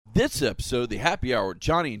This episode of the Happy Hour with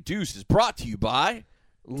Johnny and Deuce is brought to you by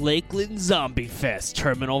Lakeland Zombie Fest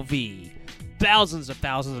Terminal V. Thousands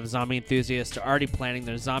of zombie enthusiasts are already planning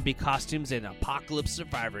their zombie costumes and apocalypse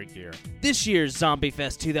survivor gear. This year's Zombie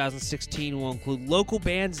Fest 2016 will include local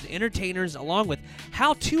bands and entertainers along with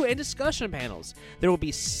how-to and discussion panels. There will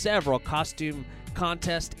be several costume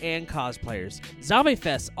contests and cosplayers. Zombie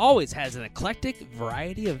Fest always has an eclectic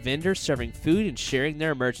variety of vendors serving food and sharing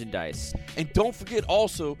their merchandise. And don't forget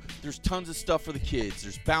also, there's tons of stuff for the kids.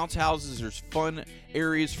 There's bounce houses, there's fun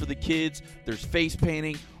areas for the kids, there's face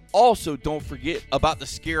painting. Also, don't forget about the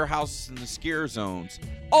scare houses and the scare zones.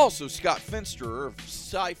 Also, Scott Finster of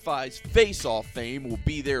Sci-Fi's Face Off fame will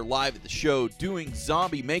be there live at the show doing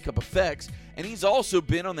zombie makeup effects, and he's also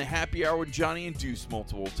been on the Happy Hour with Johnny and Deuce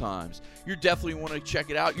multiple times. You definitely want to check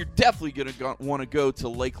it out. You're definitely going to want to go to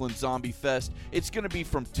Lakeland Zombie Fest. It's going to be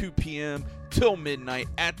from 2 p.m. till midnight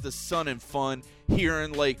at the Sun and Fun here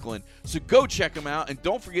in Lakeland. So go check them out, and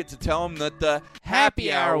don't forget to tell them that the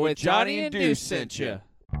Happy Hour with Johnny and Deuce sent you.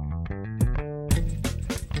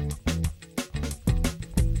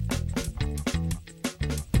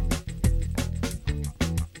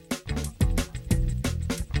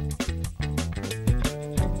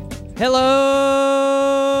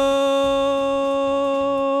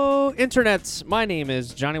 Hello, internets. My name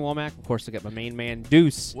is Johnny Womack. Of course, I got my main man,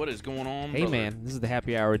 Deuce. What is going on, Hey, brother? man. This is the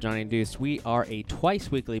Happy Hour with Johnny and Deuce. We are a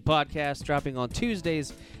twice-weekly podcast dropping on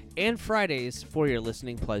Tuesdays and Fridays for your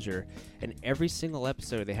listening pleasure. And every single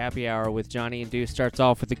episode of the Happy Hour with Johnny and Deuce starts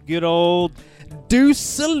off with a good old Deuce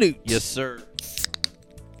salute. Yes, sir.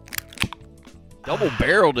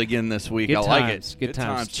 Double-barreled again this week. Good I times. like it. Good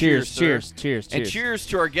times. sir. Cheers. And cheers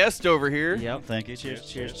to our guest over here. Yep. Thank you.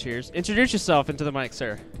 Cheers. Introduce yourself into the mic,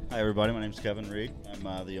 sir. Hi, everybody. My name's Kevin Reed.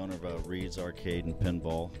 I'm the owner of Reed's Arcade and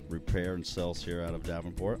Pinball Repair and Sales here out of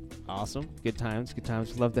Davenport. Awesome. Good times.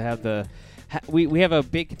 Love to have the... We have a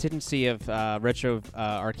big contingency of retro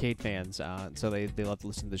arcade fans, so they love to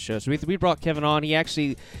listen to the show. So we brought Kevin on. He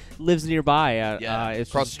actually lives nearby. It's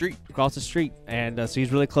across the street. Across the street. And so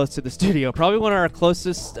he's really close to the studio. Probably one of our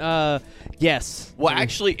closest guests. Well,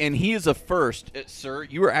 actually, and he is a first, sir.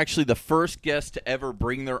 You were actually the first guest to ever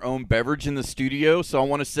bring their own beverage in the studio. So I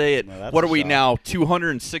want to say it. Well, What that's are we a shock. now?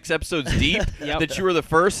 206 episodes deep Yep. that you were the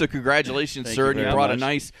first. So congratulations, Thank sir. you And you very brought much. a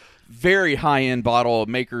nice, very high-end bottle of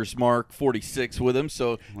Maker's Mark 46 with him.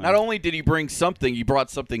 So not only did he bring something, he brought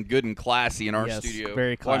something good and classy in our Yes, studio.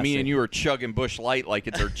 very Well, I mean, classy. and you were chugging Busch Light like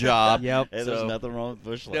it's our job. Yep. Hey, there's nothing wrong with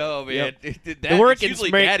Busch Light. No, man. Yep. It's The work usually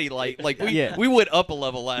is make- Natty Light. Like, we Yeah. went up a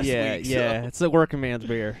level last week. Yeah. So. It's the working man's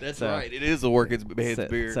beer. That's So- right. It is a working man's so,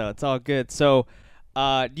 beer. So it's all good. So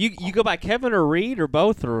you go by Kevin or Reed or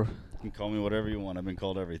both? Or You can call me whatever you want. I've been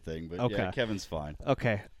called everything, but Okay. yeah, Kevin's fine.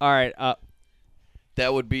 Okay. All right.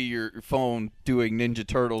 That would be your phone doing Ninja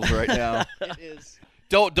Turtles right now. It is.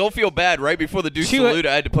 Don't feel bad. Right before the Deuce Two- Salute,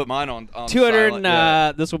 I had to put mine on 200. silent.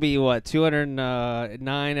 Yeah. This will be what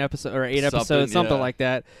 209 episodes or 8 Something, episodes, something yeah. like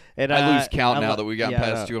that. And I lose count now lo- that we got yeah,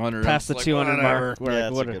 past 200. Past the I'm just 200 like, mark. whatever. We're Yeah, like,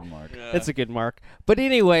 that's what a good mark. Yeah. It's a good mark. But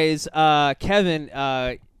anyways, Kevin,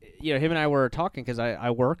 him and I were talking because I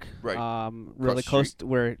work Right. really the close street.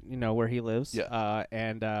 to where he lives. Yeah.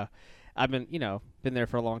 And I've been there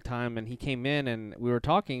for a long time, and he came in and we were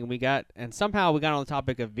talking, and somehow we got on the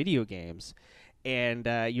topic of video games, and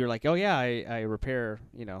you were like, oh yeah, I repair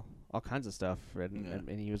all kinds of stuff, and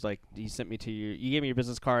he was like, you sent me to you gave me your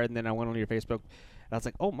business card, and then I went on your Facebook, and I was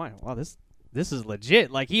like, oh my, wow, this is legit.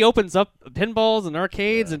 Like, he opens up pinballs and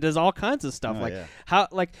arcades and does all kinds of stuff. Oh, like yeah. how,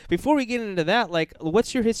 like, before we get into that, like,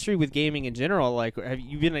 what's your history with gaming in general? Like, have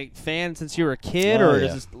you been a fan since you were a kid, Oh, or yeah.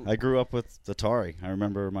 is this I grew up with Atari. I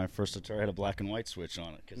remember my first Atari had a black and white switch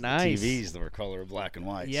on it because Nice. the TVs that were color black and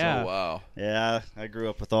white. Yeah. Oh, wow. So, yeah, I grew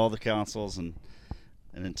up with all the consoles and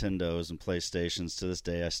Nintendos and PlayStations. To this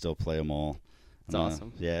day, I still play them all. It's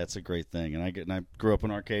awesome. Yeah, it's a great thing, and I grew up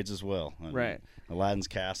in arcades as well. And Right. Aladdin's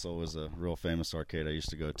Castle was a real famous arcade I used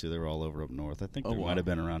to go to. They were all over up north. I think Oh, they wow. might have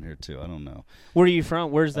been around here too. I don't know. Where are you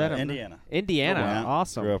from? Where's that? Indiana. Indiana. Yeah,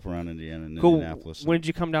 Awesome. Grew up around Indiana and Cool. Indianapolis. When did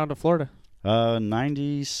you come down to Florida?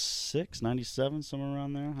 96, 97, somewhere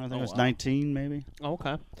around there. I think it was wow. 19 maybe. Oh,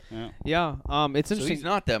 okay. Yeah. Yeah. It's So interesting. he's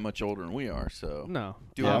not that much older than we are. So No.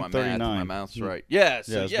 do Yeah, have my I'm math. and 39. My mouth's right. Yeah.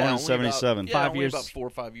 So Yeah, I was yeah, born in only 77. About, 5 only years. about 4 or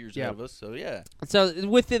 5 years Yeah. ahead of us. So yeah. So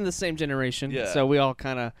within the same generation. Yeah. So we all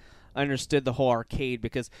kind of understood the whole arcade,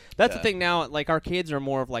 because that's the Yeah. thing now. Like arcades are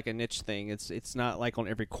more of like a niche thing. It's not like on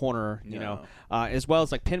every corner, you know. As well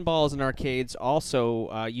as like pinballs and arcades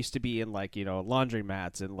also used to be in like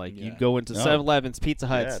laundromats, and like you'd go into 7-Elevens, Pizza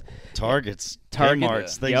Huts, Targets, Target,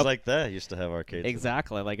 Kmarts, things Yep. like that used to have arcades.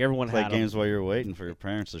 Exactly, like everyone Play had 'em. games while you were waiting for your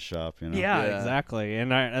parents to shop. Yeah, Yeah. exactly.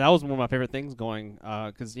 And that was one of my favorite things going,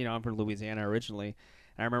 because I'm from Louisiana originally.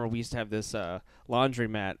 And I remember we used to have this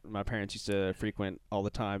laundromat my parents used to frequent all the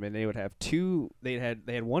time, and they would have they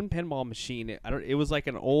had one pinball machine. It was like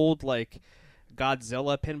an old like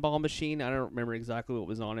Godzilla pinball machine. I don't remember exactly what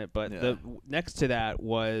was on it, but next to that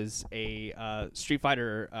was a Street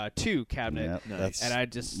Fighter 2 cabinet. Yep, that's And I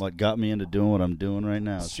just what got me into doing what I'm doing right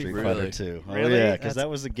now. Street Street Fighter. Fighter 2. Oh Really? yeah, because That's- that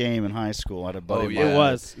was a game in high school. I had a buddy Oh, of yeah. mine it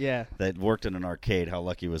was, yeah. that worked in an arcade. How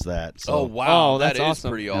lucky was that? So, Oh wow, Oh, that's that is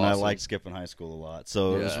awesome. pretty and awesome. I liked skipping high school a lot.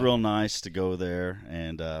 So it was Yeah. real nice to go there,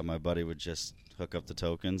 and my buddy would just hook up the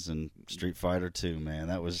tokens and Street Fighter 2. Man,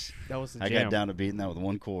 that was That was the I jam. got down to beating that with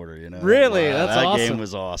 1/4. Really? Wow. That's that awesome. game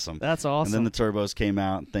was awesome. That's awesome. And then the turbos came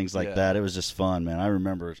out and things like Yeah. that. It was just fun, man. I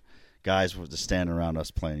remember guys were just standing around us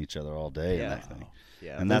playing each other all day and Yeah. that thing.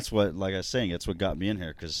 yeah, And that's what, like I was saying, that's what got me in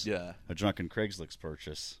here, because Yeah. a drunken Craigslist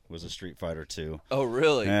purchase was a Street Fighter 2. Oh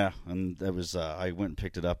really? Yeah, and that was I went and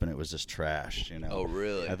picked it up, and it was just trashed. Oh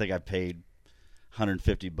really? I think I paid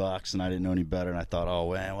 $150, and I didn't know any better, and I thought,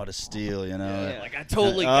 oh man, what a steal, Yeah. Like I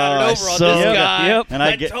totally Oh, got I it over on so- this Yep, guy. yep. And I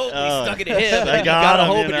I get- totally oh. stuck it to him. I and you got got him,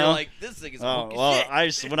 home, you and you're know? like, this thing is Oh hokey well,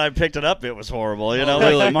 shit. when I picked it up, it was horrible. You Oh, know,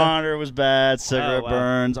 really? like the monitor was bad, cigarette wow.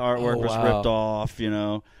 burns, artwork Oh, was wow. ripped off.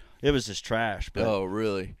 It was just trash. But Oh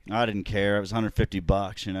really? I didn't care. It was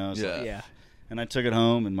 $150. So- Yeah. Yeah, and I took it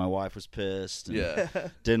home, and my wife was pissed. And Yeah.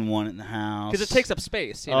 didn't want it in the house because it takes up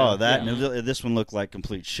space. Oh, that Yeah. and this one looked like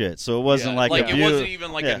complete shit. So it wasn't Yeah. like it a wasn't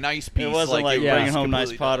even like yeah. a nice piece. It wasn't like it Yeah. bringing was home nice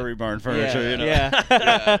completely pottery barn furniture. Yeah. You know, Yeah.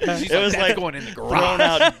 done. Yeah. She's It was "That's like going in the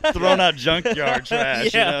garage. thrown out junkyard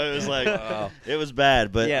trash. Yeah. It was like Wow. it was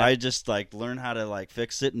bad. But Yeah. I just like learned how to like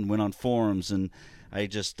fix it and went on forums, and I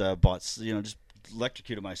just bought just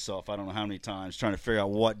electrocuted myself. I don't know how many times trying to figure out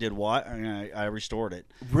what did what. And I restored it.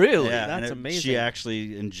 Really? Yeah, That's and amazing. She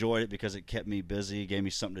actually enjoyed it because it kept me busy, gave me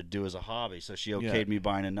something to do as a hobby. So she okayed me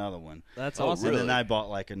buying another one. That's Oh, awesome. really? And then I bought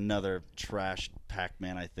like another trash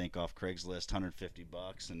Pac-Man, I think, off Craigslist,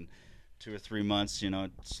 $150, and 2 or 3 months,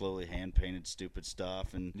 slowly hand painted stupid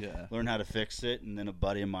stuff and Yeah. learned how to fix it. And then a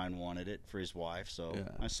buddy of mine wanted it for his wife, so Yeah.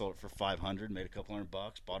 I sold it for $500, made a couple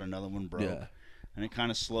 $100, bought another one, broke, Yeah. and it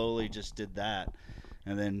kind of slowly just did that.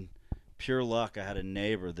 And then pure luck, I had a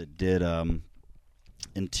neighbor that did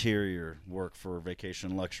interior work for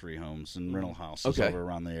vacation luxury homes and rental houses Okay. over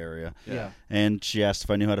around the area. Yeah. And she asked if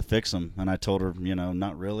I knew how to fix them, and I told her,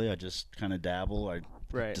 not really. I just kind of dabble.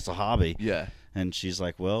 Right. It's a hobby. Yeah. And she's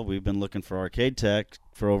like, well, we've been looking for arcade tech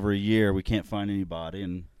for over a year. We can't find anybody.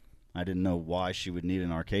 And I didn't know why she would need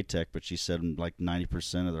an arcade tech, but she said like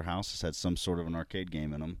 90% of their houses had some sort of an arcade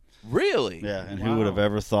game in them. Really? Yeah, and Wow. who would have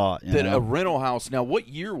ever thought? That a rental house. Now, what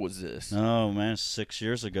year was this? Oh man, 6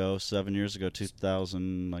 years ago, 7 years ago,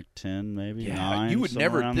 2010 maybe. Yeah, 9, you would somewhere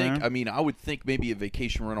never around think. there. I mean, I would think maybe a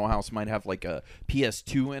vacation rental house might have like a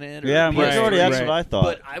PS2 in it. Or Yeah, a majority. PS3. That's Right. what I thought.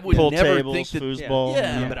 But I would Pool never tables, think that. foosball.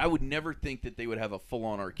 Yeah, but I would never think that they would have a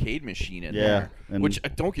full-on arcade machine in Yeah, there. and- Which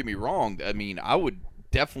don't get me wrong. I mean, I would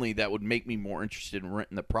definitely that would make me more interested in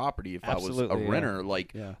renting the property if I was Absolutely, a yeah. renter.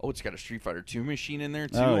 Like, Yeah. oh, it's got a Street Fighter 2 machine in there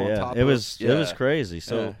too. Oh on yeah, top it of, was yeah. crazy.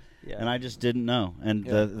 So. Yeah. Yeah. And I just didn't know. And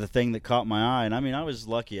Yeah. the thing that caught my eye, and I mean, I was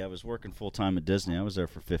lucky. I was working full time at Disney. I was there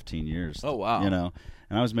for 15 years. Oh, wow. And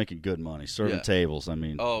I was making good money, serving Yeah. tables. I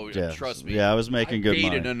mean, Oh, yeah, trust me. Yeah, I was making I've good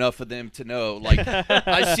dated money. enough of them to know. Like,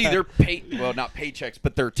 I see their not paychecks,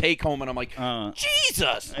 but their take home, and I'm like,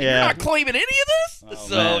 Jesus, you're yeah. not claiming any of this. Oh,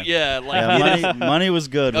 So man. yeah, like Yeah, money was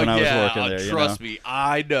good when I was yeah, working there. trust me,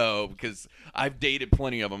 I know because I've dated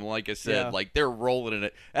plenty of them. Like I said, Yeah. like they're rolling in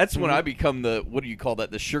it. That's when I become the what do you call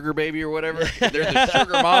that? The sugar baby or whatever. They're the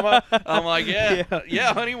sugar mama. I'm like, yeah,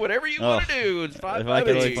 honey, whatever you want to do. It's fine. If I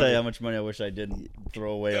could only tell you how much money I wish I didn't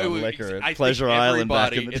throw away on liquor I at Pleasure think Island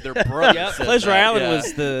back in everybody the and their brother Yeah, said Pleasure that, Island yeah.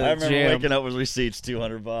 was the I remember jam. waking up with receipts,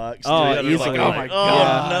 $200. Oh, $300, easily. like, Oh, my oh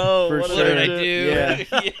God. no, For what sure. What did I do?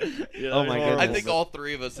 do? Yeah. Oh, my I goodness. think all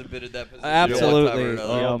three of us have been in that position. Absolutely. One time or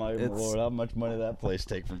another. Oh Yeah, my it's- lord, how much money did that place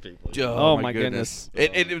take from people? Oh, my goodness.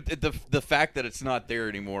 The fact that it's not there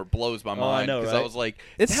anymore blows my mind know, because right? I was like,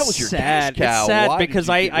 It's that was your sad. cash cow. It's sad Why did because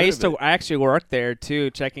you I get rid used of to it? I actually work there too,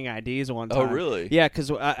 checking IDs one time. Oh, really? Yeah, because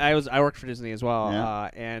I worked for Disney as well, Yeah.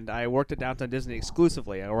 and I worked at Downtown Disney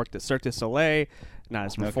exclusively. I worked at Cirque du Soleil, not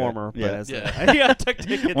as a performer, Yeah. but as Yeah. yeah, I took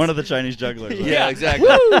tickets. One of the Chinese jugglers. right? Yeah, exactly.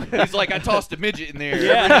 He's like, I tossed a midget in there every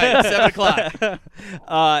night at 7 o'clock.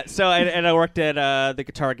 So and I worked at the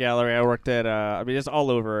Guitar Gallery. I worked at I mean, it's all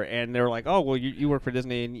over, and they were like, "Oh, well, you work for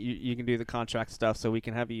Disney, and you can do the contract stuff, so we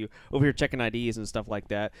can have you over here checking IDs and stuff like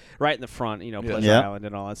that, right in the front, Pleasure Yeah. Island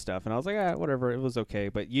and all that stuff." And I was like, whatever, it was okay.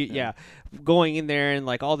 But going in there and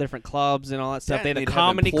like all different clubs and all that stuff. Yeah, They had and a they'd have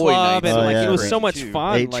comedy employee club, nights. and Oh, like yeah. it was Great so much too.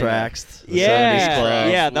 fun. 8 like, tracks. the 70s Yeah,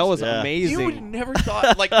 clubs. yeah, that was Yeah. amazing. You would have never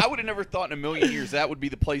thought, like, I would have never thought in a million years that would be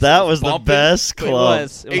the place. That was the bumping, best but club. It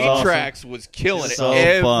was 8 awesome. Tracks was killing it. So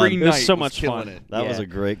Every fun. It night was so was much killing fun. it. That was Yeah. a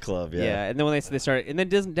great club. Yeah. Yeah, and then when they started, and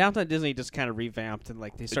then Downtown Disney just kind of revamped and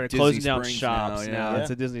like they started Disney closing down Springs shops. now, yeah. It's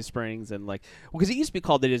a Disney Springs and like because it used to be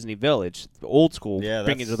called the Disney Village, the old school. Yeah,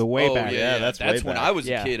 bringing it that's- to the way Oh, back. Yeah, that's way when back. I was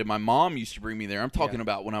Yeah. a kid, and my mom used to bring me there. I'm talking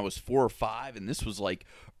about when I was 4 or 5, and this was like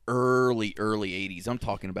early 80s. I'm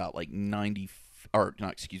talking about like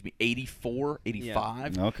 84,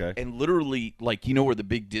 85. Okay. And literally, like, where the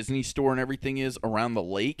big Disney store and everything is around the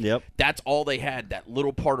lake? Yep. That's all they had, that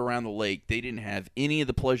little part around the lake. They didn't have any of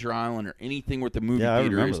the Pleasure Island or anything with the movie Yeah, I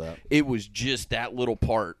theater remember is. that. It was just that little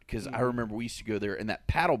part, because I remember we used to go there, and that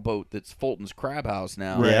paddle boat that's Fulton's Crab House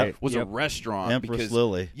now Right. was a Yep. restaurant. Empress because,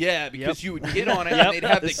 Lily. Yeah, because Yep. you would get on it, and they'd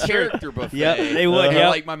have the That's true. character buffet. Yep, they would, And, yep,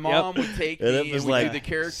 like, my mom would take And me, it and was we'd like do the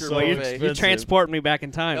character so buffet. You expensive. transport me back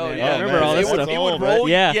in time. Oh, man. yeah, I remember man. all this It stuff. It would I roll,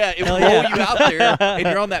 Yeah. it would Hell roll yeah. you out there, and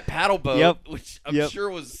you're on that paddle boat, Yep. which I'm Yep. sure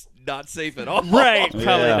was not safe at all. Right, probably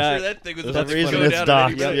Yeah. I'm not. sure that thing was There's about a to reason go it's down at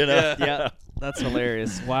docked, any minute. you know? Yeah, that's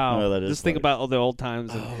hilarious. Wow. Oh, that is Just think funny. about all the old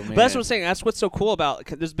times. And, Oh, but that's man. what I'm saying. That's what's so cool about.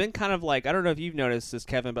 There's been kind of like I don't know if you've noticed this,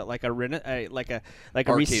 Kevin, but like a Arcade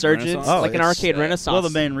resurgence, renaissance? Oh, like an it's, arcade renaissance. Well,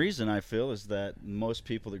 the main reason I feel is that most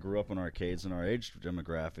people that grew up in arcades in our age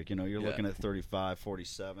demographic, you're Yeah. looking at 35,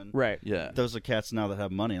 47. right. Yeah. Those are cats now that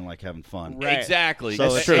have money and like having fun. Right. Exactly. So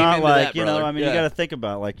That's it's true. not Amen to like, that, you know, brother. I mean, Yeah. you got to think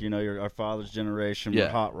about like, our father's generation Yeah. were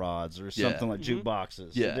hot rods or Yeah. something like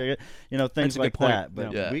jukeboxes. Yeah. Things That's a like good point. that.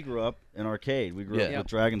 But Yeah. we grew up in arcade. We grew Yeah. up Yep. with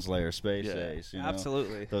Dragon's Lair, Space Yeah. Ace,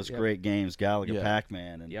 Absolutely. those Yep. great games, Galaga, Yeah.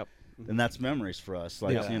 Pac-Man, and Yep. and that's memories for us.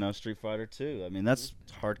 Like Yeah. Street Fighter 2. I mean, that's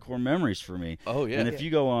hardcore memories for me. Oh, yeah. And if you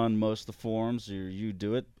go on most of the forums, or you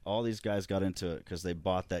do it, all these guys got into it because they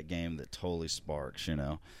bought that game that totally sparks.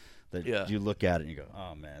 That Yeah. you look at it and you go,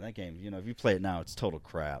 oh man, that game. If you play it now, it's total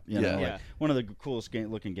crap. Yeah. Yeah. One of the coolest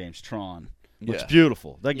looking games, Tron. Looks Yeah.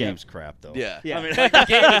 beautiful. That Yeah. game's crap though. Yeah. Yeah. I mean, like, the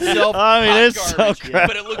game itself, I mean, hot it's so garbage, crap.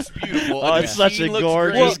 but it looks beautiful. Oh, and it's the such a machine looks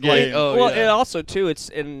gorgeous great. game. Oh, well, yeah. and also too, it's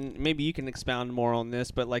and maybe you can expound more on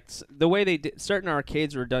this, but like the way they did, certain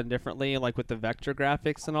arcades were done differently, like with the vector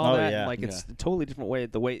graphics and all Oh, that. yeah. Like it's a totally different way.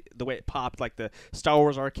 The way it popped, like the Star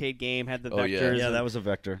Wars arcade game had the Oh, yeah. vectors. Yeah, and- that was a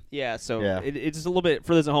vector. yeah. So Yeah. it's a little bit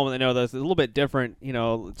for those at home that know those. It's a little bit different.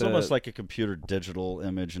 It's almost like a computer digital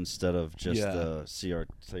image instead of just Yeah. the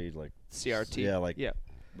CRT, like CRT. Yeah, like yeah.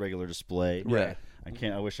 regular display. Right.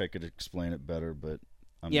 I wish I could explain it better, but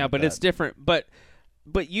I'm Yeah, not but it's that- different. But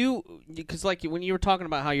because like when you were talking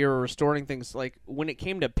about how you were restoring things, like when it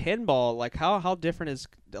came to pinball, like how different is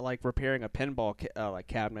like repairing a pinball like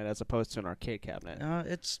cabinet as opposed to an arcade cabinet?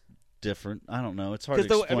 It's different. I don't know. It's hard to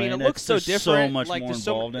Because explain. it looks so There's different. So much like, more there's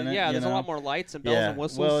so, involved in it. Yeah, you there's a know? lot more lights and bells Yeah. and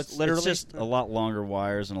whistles. Well, it's literally, just a lot longer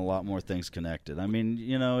wires and a lot more things connected. I mean,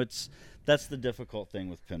 that's the difficult thing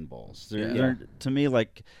with pinballs. They're, to me,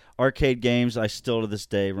 like arcade games, I still to this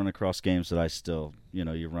day run across games that I still,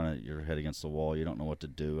 you run your head against the wall. You don't know what to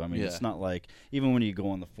do. I mean, it's not like even when you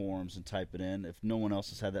go on the forums and type it in, if no one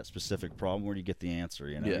else has had that specific problem, where do you get the answer?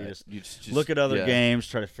 Yeah. You just look at other games,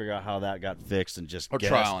 try to figure out how that got fixed, and just Or guess.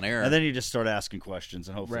 trial and error. And then you just start asking questions,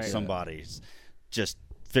 and hopefully Right. somebody's just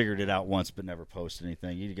figured it out once but never posted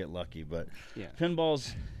anything. You get lucky, but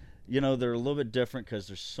pinballs. They're a little bit different because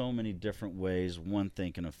there's so many different ways one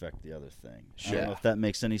thing can affect the other thing. I don't know if that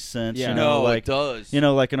makes any sense. Yeah. No, like, it does.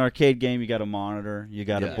 like an arcade game, you got a monitor, you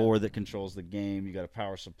got Yeah. a board that controls the game, you got a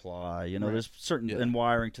power supply. There's certain and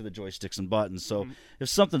wiring to the joysticks and buttons. So if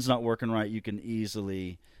something's not working right, you can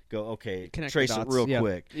easily go, okay, Connect trace the it dots. real Yeah.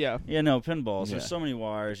 quick. Yeah. Pinballs. Yeah. There's so many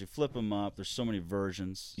wires. You flip them up. There's so many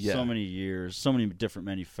versions. Yeah. So many years. So many different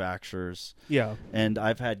manufacturers. Yeah. And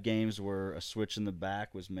I've had games where a switch in the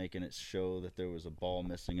back was making it show that there was a ball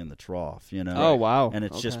missing in the trough. Oh wow. And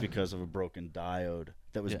it's just Okay. because of a broken diode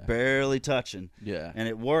that was Yeah. barely touching. Yeah. And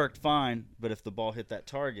it worked fine, but if the ball hit that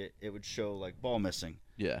target, it would show like ball missing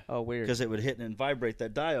Yeah. Oh weird. because it would hit and vibrate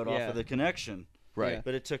that diode off Yeah. of the connection. Right. Yeah.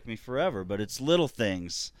 But it took me forever. But it's little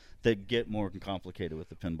things that get more complicated with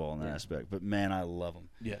the pinball in that aspect. But man, I love them.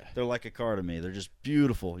 Yeah. They're like a car to me. They're just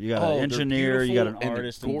beautiful. You got Oh, an they're engineer, you got an beautiful and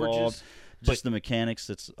artist gorgeous. involved. just the mechanics.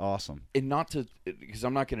 It's awesome. And not to, because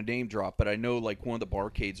I'm not going to name drop, but I know like one of the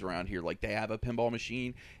barcades around here, like they have a pinball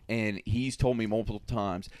machine, and he's told me multiple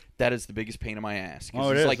times that is the biggest pain in my ass. Oh,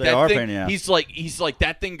 it he's is. Like, They that are thing, pain in the ass. He's like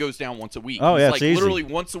that thing goes down once a week. Oh, he's yeah, like it's easy. literally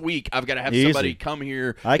once a week. I've got to have Easy. somebody come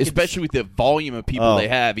here, I could- especially with the volume of people Oh. they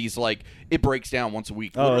have. He's like, it breaks down once a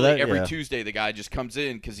week. Oh, Literally that- every yeah. Tuesday, the guy just comes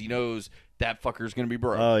in because he knows that fucker's going to be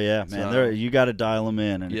broke. Oh yeah, man. So- You got to dial them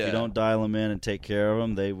in, and if Yeah. you don't dial them in and take care of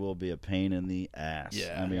them, they will be a pain in the ass.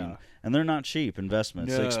 Yeah. I mean, Yeah. and they're not cheap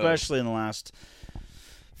investments, No. especially in the last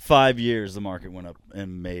 5 years. The market went up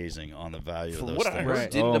amazing on the value From of those what I things. heard,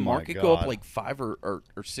 Right. didn't Oh the my market go up God. like 5 or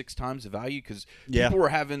 6 times the value? Because Yeah. people were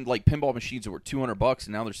having like pinball machines that were $200,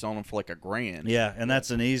 and now they're selling them for like $1,000. Yeah, and that's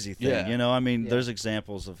an easy thing. Yeah. You know, I mean, Yeah. there's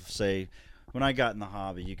examples of, say, when I got in the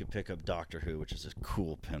hobby, you could pick up Doctor Who, which is a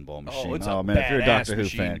cool pinball machine. it's a man, if you're a badass Doctor Who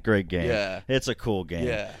machine. fan, great game. Yeah. It's a cool game.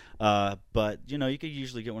 Yeah. But, you know, you could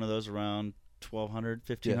usually get one of those around $1,200,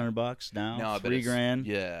 $1,500 now. No, I bet $3,000.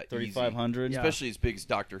 Yeah, $3,500. easy. Especially as big as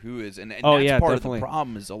Doctor Who is, and Oh, that's yeah, part definitely. of the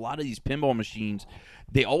problem. Is a lot of these pinball machines,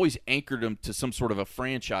 they always anchored them to some sort of a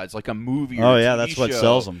franchise, like a movie. Or Oh, a yeah, TV that's what show.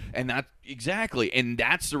 sells 'em. And that exactly, and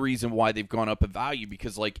that's the reason why they've gone up in value.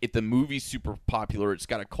 Because like, if the movie's super popular, it's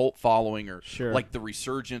got a cult following, or Sure. like the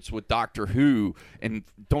resurgence with Doctor Who, and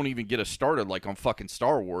don't even get us started like on fucking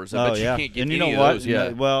Star Wars. I Oh bet yeah, you can't get and any you know of what? those. Yeah,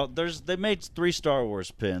 Well, they made 3 Star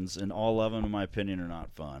Wars pins, and all of them, in my opinion, are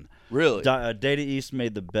not fun. really. Data East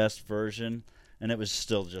made the best version, and it was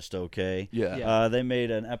still just okay. Yeah. Yeah. They made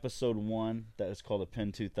an episode 1 that is called a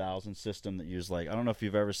Pin 2000 system that used, like, I don't know if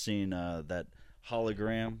you've ever seen that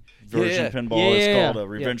hologram version Yeah. pinball. Yeah, It's yeah, called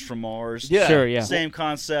yeah. Revenge from Mars. Yeah. Sure, yeah. Same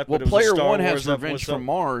concept. Well, but it was a Player Star One Wars has Revenge from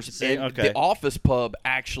Mars. Same- And okay. The Office Pub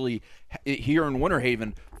actually, here in Winter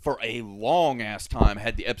Haven, for a long ass time,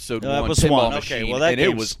 had the episode That one was pinball one. machine, Okay, well, that and it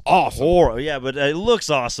game's was awesome. horrible. Yeah, but it looks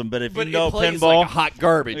awesome. But if But you know it plays pinball, like hot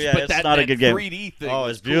garbage. Yeah, but it's that, not a that good game. 3D thing. Oh,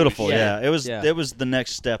 was it's cool as beautiful. shit. Yeah, it was. Yeah. It was the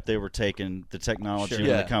next step they were taking. The technology Sure. and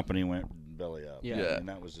Yeah. the company went belly up. Yeah. Yeah. and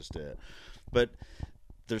that was just it. But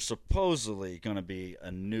there's supposedly going to be a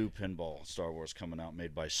new pinball Star Wars coming out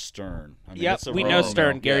made by Stern. I mean, Yep, it's a we rumor know mill.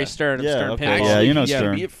 Stern, Gary Yeah. Stern of Yeah, Stern okay. Pinball. Actually, Yeah, you know he's gonna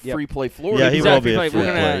Stern. be at Free Play Florida. Yeah, he Exactly. will be at We're Free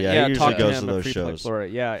gonna Play. Yeah, he usually talk to goes him to at those Free Play shows.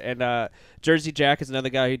 Florida. Yeah, and Jersey Jack is another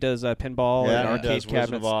guy who does pinball and Yeah, he arcade does Wizard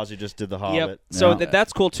cabinets. of Oz. He just did the Hobbit. Yep. So Yeah.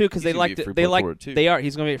 that's cool too because He's they gonna like be at to, Free they Play like Florida, too. they are.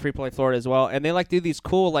 He's going to be at Free Play Florida as well, and they like to do these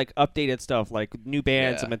cool like updated stuff like new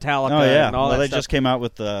bands Yeah. and Metallica Oh yeah, and all well, that they stuff. just came out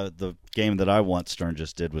with the game that I want. Stern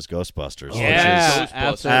just did was Ghostbusters. Yeah, which is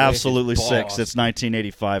absolutely. absolutely Boss. sick. It's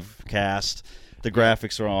 1985 cast. The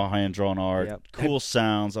graphics are all hand drawn art. Yep. Cool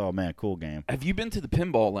sounds. Oh man, cool game. Have you been to the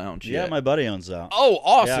Pinball Lounge Yeah, yet? my buddy owns that. Oh,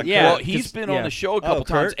 awesome! Yeah, well, Kurt. he's been Yeah. on the show a couple Kurt?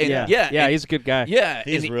 times, and yeah, and- he's a good guy. yeah,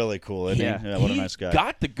 He's and really cool, isn't Yeah. he? Yeah, what a nice guy.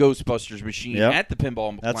 Got the Ghostbusters machine Yep. at the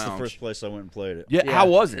Pinball That's Lounge. the first place I went and played it. Yeah, Yeah. how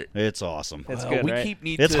was it? It's awesome. It's Well, good, we right? keep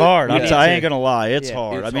need It's to, hard. Yeah. I ain't gonna lie. It's Yeah.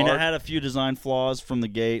 hard. It's I mean, hard. it had a few design flaws from the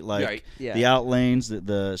gate, like Right. Yeah. the out lanes,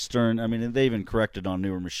 the stern. I mean, they even corrected on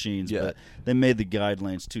newer machines, Yeah. but they made the guide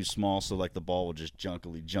lanes too small, so like the ball would just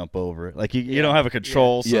junkily jump over it. Like you don't have a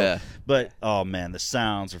control. So, Yeah. But oh man, the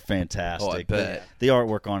sounds are fantastic. Oh, I bet. The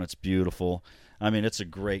artwork on it's beautiful. I mean, it's a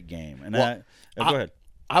great game. And Well, go ahead.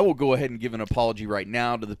 I will go ahead and give an apology right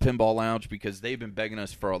now to the Pinball Lounge because they've been begging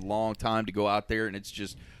us for a long time to go out there, and it's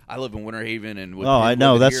just I live in Winter Haven, and with Oh, him I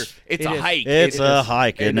know, living that's- here, it's It a is. hike. It's It a is.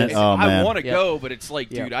 hike, isn't it? And Oh I man. want to Yep. go, but it's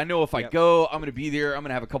like, Yep. dude, I know if I Yep. go, I'm going to be there. I'm going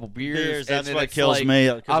to have a couple beers. That's and then what it's kills like, me,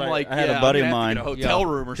 'cause I'm I- like, I had a yeah, buddy I'm of gonna have mine. to get a hotel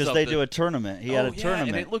room or Because something. they do a tournament. He had a tournament.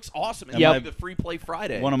 and it looks awesome. And Yep. like the Free Play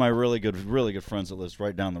Friday. One of my really good friends that lives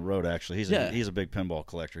right down the road. Actually, Yeah. he's a big pinball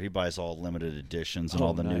collector. He buys all limited editions and Oh,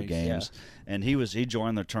 all the new nice. games. And he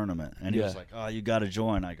joined their tournament, and he was Yeah. like, "Oh, you got to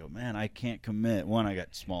join." I go, "Man, I can't commit." One, I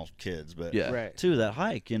got small kids, but Yeah. Right. two, that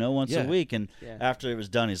hike, once Yeah. a week. And Yeah. after it was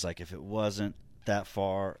done, he's like, "If it wasn't that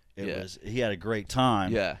far, Yeah. he had a great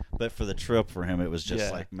time." Yeah. But for the trip for him, it was just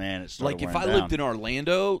Yeah. like, man, it started Like if wearing I down. lived in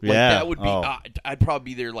Orlando, like Yeah. that would be. Oh. I'd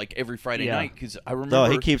probably be there like every Friday Yeah. night because I remember. Oh,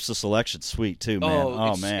 he keeps the selection sweet too, man. Oh,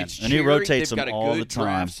 it's- man, it's and he cherry. rotates They've them got a all good the time.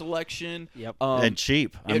 Draft selection. Yep. And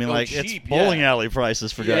cheap. I mean, oh, like cheap, it's bowling yeah. alley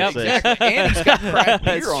prices for Yeah, God's sake. exactly. And he's got craft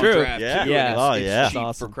beer That's on true. draft Yeah. too. Yeah. and Oh, it's yeah. cheap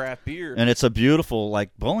Awesome. for craft beer. And it's a beautiful like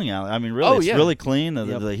bowling alley. I mean, really, Oh, it's yeah. really clean.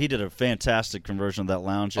 Yep. He did a fantastic conversion of that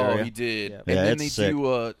lounge Oh, area. he did. Yeah. And Yeah, then it's they sick.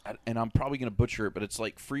 do, and I'm probably going to butcher it, but it's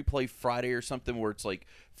like Free Play Friday or something where it's like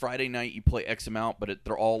Friday night you play X amount, but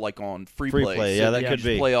they're all like on free Free play. play, So yeah, that you could just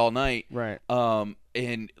be. play all night. Right.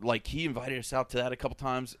 And like he invited us out to that a couple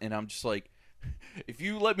times, and I'm just like, if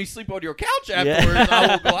you let me sleep on your couch afterwards, I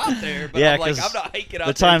will go out there. But Yeah, I'm like, 'cause I'm not hiking out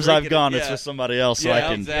The there times I've drinking gone, it. it's Yeah. with somebody else, so Yeah, I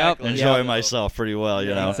can exactly. enjoy Yeah. myself pretty well.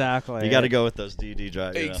 You know, Exactly. you got to go with those DD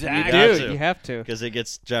drives. Exactly. You got do. You have to. because it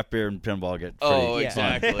gets draft beer and pinball get pretty Oh, Yeah.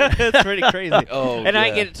 exactly. It's pretty crazy. Oh, and I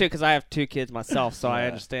yeah. get it too because I have 2 kids myself, so I Yeah.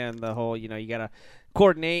 understand the whole. You gotta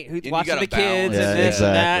coordinate who's you watching gotta the kids balance. and Yeah, this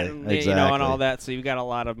and that, exactly. and you know, and all Exactly. that. So you got a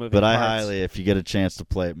lot of moving But I parts. highly, if you get a chance to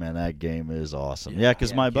play it, man, that game is awesome. Yeah. Yeah,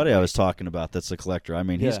 because Yeah, my can't buddy I wait. was talking about, that's a collector. I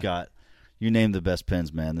mean, he's Yeah. got, you name the best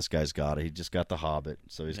pins, man. This guy's got it. He just got the Hobbit,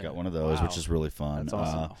 so he's Yeah. got one of those, Wow. which is really fun. That's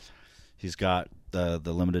awesome. He's got the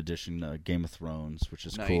limited edition Game of Thrones, which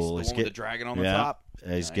is Nice. cool. The He's one with the dragon on the yeah. top.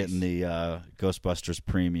 He's Nice. getting the Ghostbusters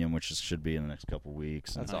Premium, which should be in the next couple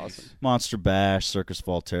weeks. That's And Nice. awesome. Monster Bash, Circus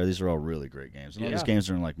Voltaire. These are all really great games. And all Yeah. these games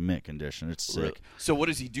are in like mint condition. It's Really? sick. So what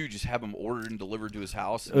does he do? Just have them ordered and delivered to his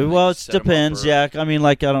house? and then Well, they it just set 'em up, depends. or- Yeah, I mean,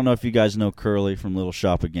 like I don't know if you guys know Curly from Little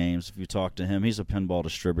Shop of Games. If you talk to him, he's a pinball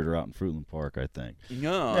distributor out in Fruitland Park, I think.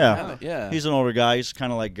 No. Yeah. I haven't. Yeah. He's an older guy. He's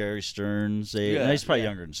kind of like Gary Stern's age. Yeah, He's probably yeah.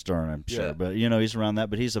 younger than Stern, I'm sure. Yeah. But he's around that.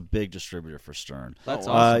 But he's a big distributor for Stern. That's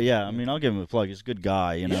Oh, awesome. Yeah, I mean, I'll give him a plug. He's a good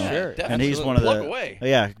guy, you know. Yeah, Sure. definitely. And he's one of Plug the away.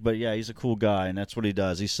 yeah, but yeah, he's a cool guy, and that's what he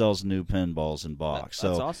does. He sells new pinballs in box.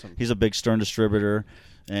 That's So awesome. he's a big Stern distributor,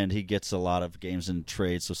 and he gets a lot of games in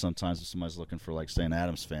trade. So sometimes if somebody's looking for, like, say, an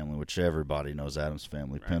Adams Family, which everybody knows Adams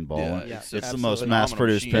Family pinball, Yeah, and Yeah, it's the absolutely. most Phenomenal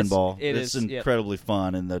mass-produced machine. pinball. It It's is, yep. incredibly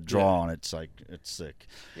fun, and the draw on it's like it's sick.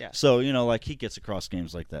 Yeah. So like he gets across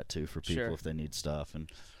games like that too for people Sure. if they need stuff.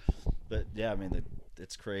 But yeah, I mean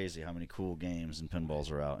it's crazy how many cool games and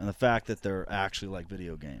pinballs are out, and the fact that they're actually like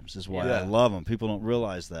video games is why I Yeah. love them. People don't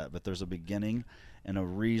realize that, but there's a beginning and a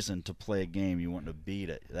reason to play a game. You want to beat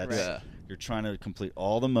it. That's Yeah. You're trying to complete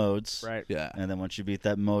all the modes, Right. Yeah. and then once you beat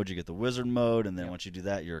that mode, you get the wizard mode, and then once you do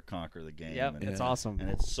that, you conquer the game. Yep. and, It's Yeah. awesome. and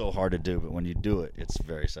it's so hard to do, but when you do it, it's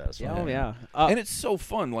very satisfying. Oh yeah. And it's so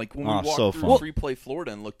fun. Like when we walked so through fun. Free Play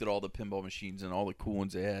Florida and looked at all the pinball machines and all the cool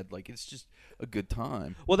ones they had, like it's just a good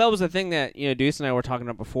time. Well, that was the thing that Deuce and I were talking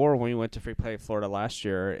about before when we went to Free Play Florida last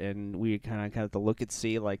year, and we kind of had to look and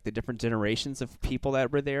see like the different generations of people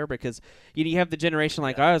that were there, because you have the generation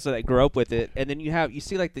like ours that grew up with it, and then you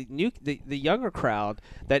see like the younger crowd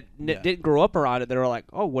that didn't grow up around it. They were like,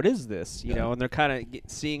 oh, what is this? You know, and they're kind of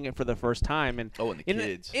seeing it for the first time. And Oh, and the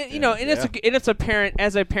kids. it's a parent,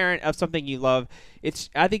 as a parent of something you love.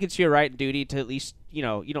 I think it's your right and duty to at least, you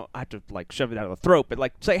don't have to like shove it down the throat, but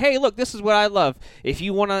like say, hey, look, this is what I love. If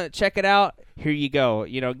you want to check it out, here you go.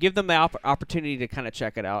 Give them the opportunity to kind of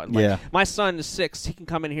check it out. And like, Yeah. my son is 6. He can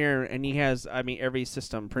come in here and he has, every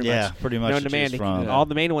system pretty much. Pretty much known to to man. choose from. All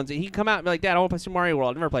the main ones. He can come out and be like, Dad, I want to play Super Mario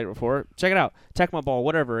World. I've never played it before. Check it out. Tecmo Bowl,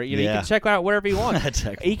 whatever. You Yeah. can check it out wherever you want.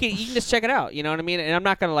 Tecmo. You can just check it out. You know what I mean? And I'm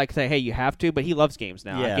not gonna like say, hey, you have to, but he loves games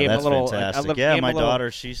now. I Yeah, gave him that's a little, fantastic. gave him My a little-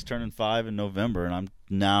 daughter, she's turning 5 in November, and I'm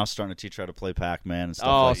now starting to teach her how to play Pac-Man and stuff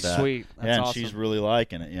Oh, like that. sweet. That's yeah, and awesome. she's really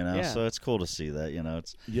liking it, Yeah. So it's cool to see that,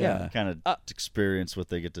 It's Yeah. kind of experience what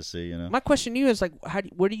they get to see, My question to you is like,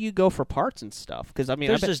 where do you go for parts and stuff? Because I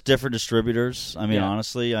There's just different distributors. Yeah.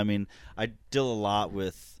 Honestly, I deal a lot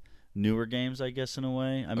with newer games, I guess, in a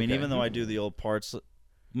way. Okay. Even though I do the old parts,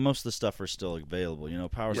 most of the stuff are still available.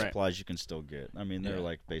 Power Right. supplies you can still get. They're Yeah.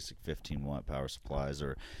 like basic 15-watt power supplies,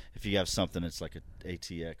 or if you have something that's like a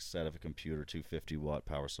ATX out of a computer, 250-watt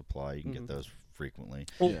power supply, you can get those frequently.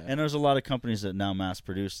 Yeah. And there's a lot of companies that now mass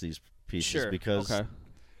produce these pieces Sure. because Okay.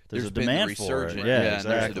 there's There's a been the demand for it. resurgence. Yeah, Yeah, and there's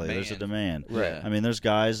a exactly. There's a demand. demand. Right. There's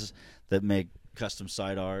guys that make custom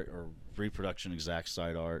side art or reproduction exact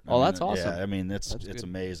side art. Oh, that's awesome. Yeah, it's good.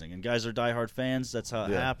 amazing. And guys are diehard fans. That's how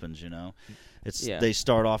it Yeah. happens, It's Yeah. they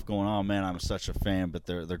start off going, "Oh man, I'm such a fan," but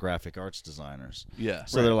they're graphic arts designers. Yeah.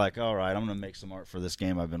 So they're like, "All right, I'm going to make some art for this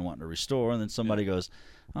game I've been wanting to restore." And then somebody goes,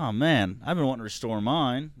 "Oh man, I've been wanting to restore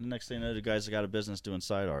mine." The next thing you know, the guys have got a business doing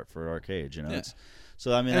side art for arcade. Yeah. It's,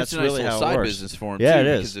 so And that's it's a nice really little how it side works. business for them Yeah, too, it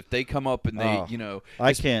is. because if they come up and they, Oh.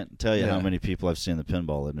 I can't tell you how Yeah. many people I've seen in the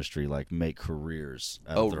pinball industry like make careers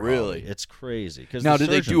out Oh, of their really? hobby. It's crazy. now, do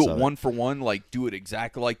they do it one for one, like do it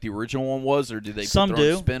exactly like the original one was, or do they Some put their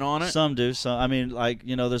do. own spin on it? Some do.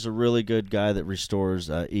 There's a really good guy that restores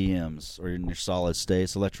EMs or in your solid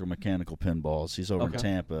states, electromechanical pinballs. He's over in Okay.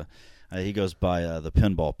 Tampa. He goes by the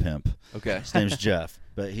Pinball Pimp. Okay. His name's Jeff,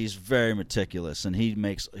 but he's very meticulous, and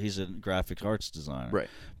he's a graphic arts designer. Right.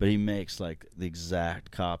 But he makes like the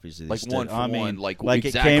exact copies of these Like one for one, like it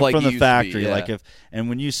exactly came like from it the used to be, factory. yeah. And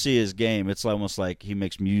when you see his game, it's almost like he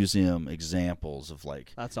makes museum examples of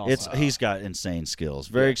like That's awesome. he's got insane skills.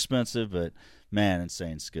 Very expensive, but man,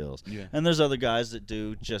 insane skills. Yeah. And there's other guys that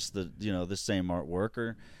do just the same artwork,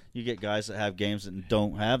 or you get guys that have games that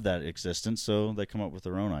don't have that existence, so they come up with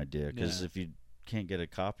their own idea. Because Yeah. if you can't get a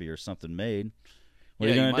copy or something made, what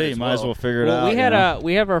Yeah, are you you gonna do? might You as might as well. well figure it Well, out.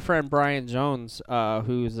 we have our friend Brian Jones,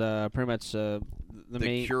 who's pretty much the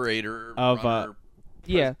main curator of runner,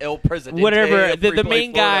 yeah. El Presidente Whatever of the Free Play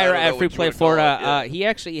main Florida. I guy don't know at what Free you Play wanna call it, Florida, yeah. he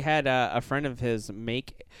actually had a friend of his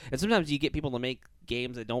make, and sometimes you get people to make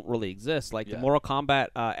games that don't really exist, like the Yeah. Mortal Kombat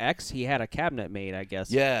X. He had a cabinet made, I guess.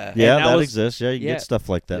 Yeah. Yeah, that that was- exists. Yeah, you can yeah. get stuff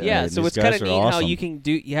like that. Yeah, made. so These it's kind guys of are neat how awesome. you can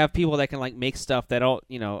do. You have people that can like make stuff that don't,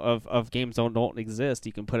 of games don't exist.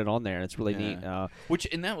 You can put it on there, and it's really neat.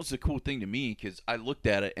 And that was the cool thing to me because I looked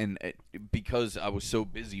at it and because I was so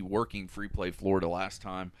busy working Free Play Florida last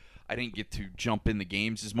time, I didn't get to jump in the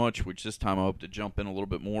games as much, which this time I hope to jump in a little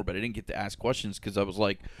bit more, but I didn't get to ask questions because I was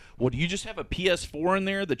like, well, do you just have a PS4 in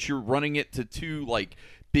there that you're running it to two, like,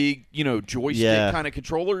 big, joystick kind of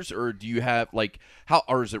controllers, or do you have, like,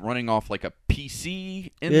 or is it running off, like, a PC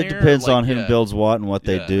in there? It depends Like, on who builds what and what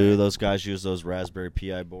they Yeah. do. Those guys use those Raspberry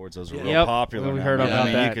Pi boards. Those are real Yep. popular We now, heard man. about I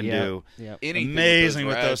mean, that. you can Yep. do Yep. anything amazing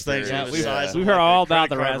with those things. raspberries. The size of We've like heard a all about credit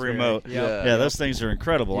the card Raspberry. remote. Yep. Yeah, those things are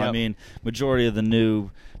incredible. I Yep. mean, majority of the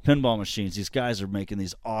new pinball machines, these guys are making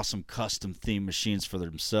these awesome custom theme machines for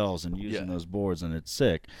themselves and using those boards, and it's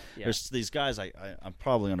sick. Yeah. There's these guys, I'm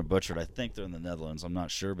probably going to butcher it. I think they're in the Netherlands. I'm not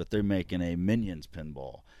sure, but they're making a Minions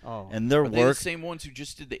pinball. Oh. And their Are they the work. same ones who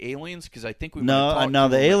just did the Aliens? Because I think we No, talked no,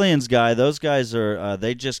 to the them. Aliens guy. Those guys are.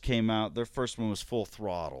 They just came out. Their first one was Full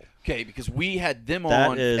Throttle. Okay, because we had them That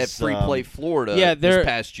on is, at Free Play Florida Yeah, they're- this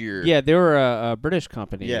past year. Yeah, they were a British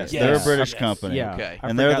company. Yes, Yes. they're a British Yes. company. Yeah. Okay. I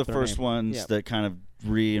And they're forgot the their first name. ones Yep. that kind of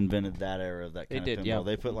reinvented that era of that They kind did, of pinball. yeah.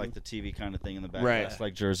 They put like the TV kind of thing in the back, Right. just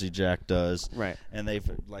like Jersey Jack does. Right. And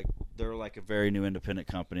they're like a very new independent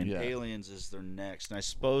company. And Yeah. Aliens is their next. And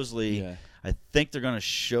Yeah. I think they're going to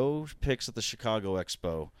show pics at the Chicago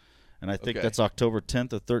Expo. And I think Okay. that's October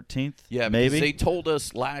 10th or 13th. Yeah, maybe. because they told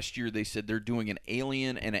us last year, they said they're doing an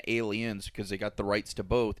Alien and an Aliens because they got the rights to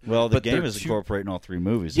both. Well, the But game they're is two- incorporating all three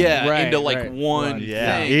movies. Yeah, Right, into like right. one Right.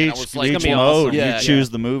 Yeah, thing. And I each was like, each gonna be mode awesome. you Yeah. choose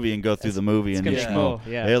the movie and go through the movie and gonna each be mode.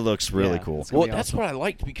 cool, yeah. It looks really Yeah. cool. It's gonna well, be that's awesome. what I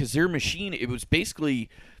liked because their machine, it was basically,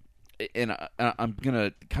 and I'm going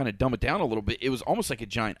to kind of dumb it down a little bit, it was almost like a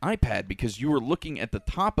giant iPad because you were looking at the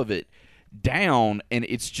top of it down, and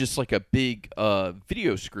it's just like a big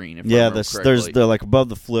video screen. If I Yeah, remember correctly. they're like above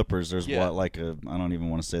the flippers. There's Yeah. like a I don't even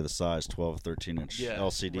want to say the size, 12 or 13 inch Yeah.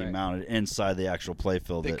 LCD Right. mounted inside the actual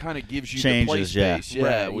playfield. that kind of gives you changes, the play yeah. space, yeah,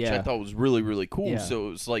 Right, which yeah. I thought was really, really cool. Yeah. So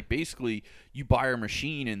it was like basically you buy a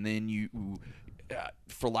machine and then you,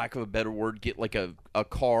 for lack of a better word, get like a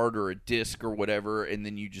card or a disc or whatever, and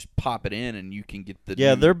then you just pop it in and you can get the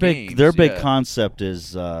Yeah, new their big games. their big Yeah. concept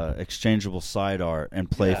is exchangeable side art and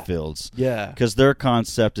playfields. Yeah. Because their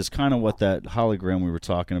concept is kind of what that hologram we were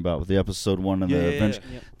talking about with the episode 1 and Yeah, the yeah, adventure.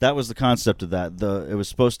 yeah. That was the concept of that. It was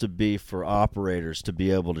supposed to be for operators to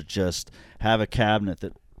be able to just have a cabinet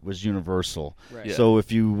that was universal. Right. Yeah. So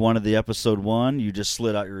if you wanted the episode 1, you just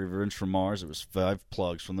slid out your Revenge from Mars. It was 5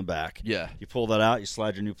 plugs from the back. Yeah. You pull that out, you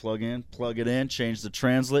slide your new plug in, plug it in, change the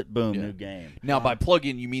translet, boom, Yeah. new game. Now, by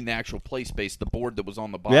plug-in, you mean the actual play space, the board that was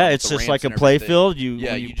on the bottom. Yeah, with it's the just like ramps a and everything. playfield.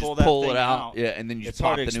 Yeah, when you you just pull that pull thing it out, yeah, and then you it's just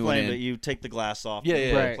hard pop to the new one explain, in. but you take the glass off Yeah, and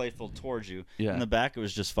yeah, pull yeah. the playfield towards you. Yeah. In the back, it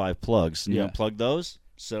was just 5 plugs. And you Yeah. unplug those,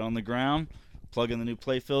 sit on the ground, plug in the new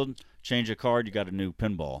playfield, change a card, you got a new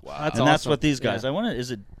pinball. Wow. That's and that's awesome. what these guys. Yeah. I want to. Is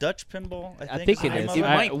it Dutch pinball? I think it Some is. of It them?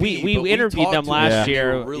 might we be, but interviewed talked them to last They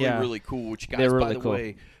year. were really, Yeah. really cool. Which, guys, They're by really the cool.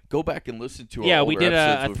 way, go back and listen to. Yeah, our we older did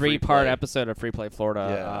episodes a with Free 3-part Play. episode of Free Play Florida.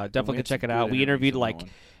 Yeah. Definitely We can had check some it out. good We interviewed interviews on like that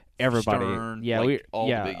one. everybody. Stern, Yeah, like, all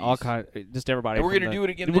the all biggies. kind, just everybody. And we're from gonna the- do it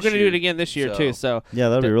again We're this gonna do year. it again this year So- too. So Yeah,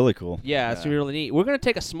 that'd be really cool. yeah, it's Yeah. really neat. We're gonna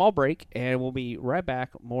take a small break, and we'll be right back.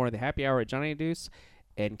 More of the happy hour at Johnny and Deuce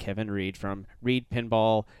and Kevin Reed from Reed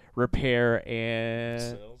Pinball Repair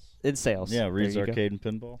and Sales. Yeah, There Reed's you go. Arcade and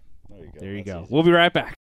Pinball. There you go. There you That's go. easy. We'll be right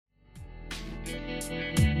back.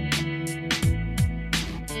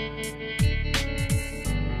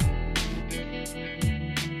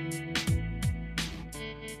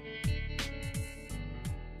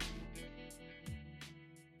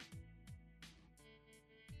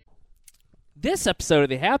 This episode of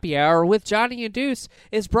the Happy Hour with Johnny and Deuce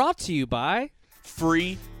is brought to you by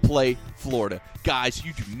Free Play Florida. Guys,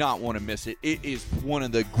 you do not want to miss it. It is one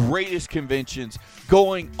of the greatest conventions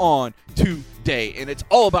going on today, and it's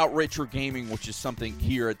all about retro gaming, which is something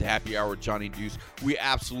here at the Happy Hour with Johnny and Deuce we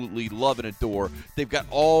absolutely love and adore. They've got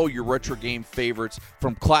all your retro game favorites,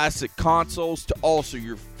 from classic consoles to also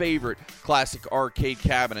your favorite classic arcade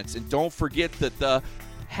cabinets. And don't forget that the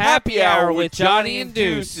Happy Hour with Johnny and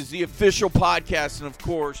Deuce is the official podcast, and of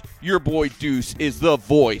course, your boy Deuce is the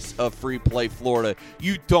voice of Free Play Florida.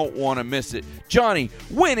 You don't want to miss it. Johnny,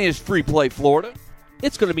 when is Free Play Florida?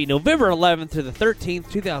 It's going to be November 11th through the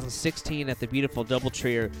 13th, 2016 at the beautiful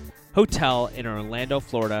Doubletree Hotel in Orlando,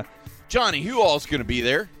 Florida. Johnny, who all's going to be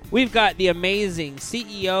there? We've got the amazing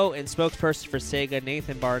CEO and spokesperson for Sega,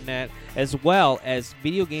 Nathan Barnett, as well as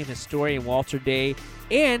video game historian Walter Day,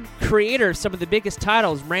 and creator of some of the biggest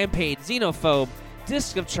titles, Rampage, Xenophobe,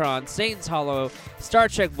 Disc of Tron, Satan's Hollow, Star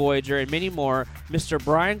Trek Voyager, and many more. Mr.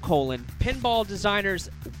 Brian Colin, pinball designers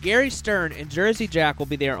Gary Stern and Jersey Jack will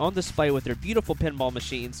be there on display with their beautiful pinball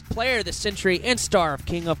machines. Player of the Century and star of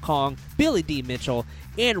King of Kong, Billy D. Mitchell,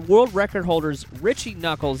 and world record holders Richie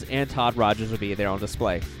Knuckles and Todd Rogers will be there on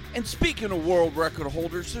display. And speaking of world record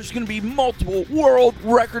holders, there's going to be multiple world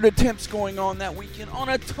record attempts going on that weekend on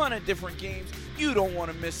a ton of different games. You don't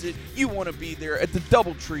want to miss it. You want to be there at the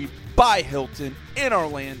Doubletree by Hilton in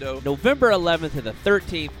Orlando. November 11th to the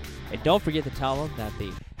 13th. And don't forget to tell them that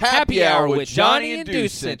the Happy Hour with Johnny and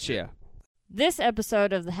Deuce sent you. This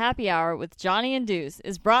episode of the Happy Hour with Johnny and Deuce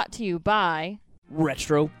is brought to you by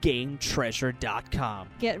RetroGameTreasure.com.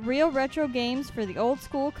 Get real retro games for the old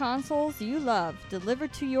school consoles you love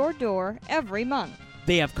delivered to your door every month.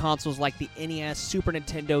 They have consoles like the NES, Super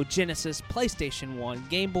Nintendo, Genesis, PlayStation 1,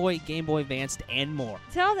 Game Boy, Game Boy Advanced, and more.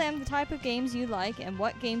 Tell them the type of games you like and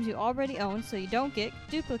what games you already own so you don't get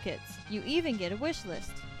duplicates. You even get a wish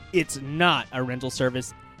list. It's not a rental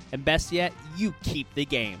service, and best yet, you keep the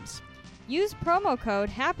games. Use promo code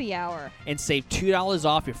HAPPYHOUR And save $2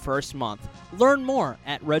 off your first month. Learn more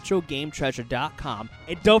at RetroGameTreasure.com.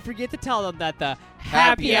 And don't forget to tell them that the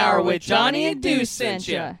Happy Hour with Johnny and Deuce sent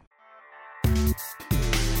you.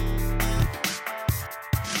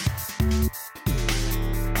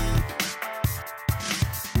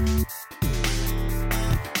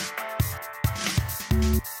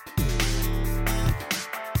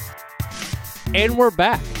 And we're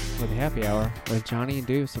back with the Happy Hour with Johnny and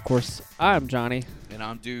Deuce. Of course, I'm Johnny. And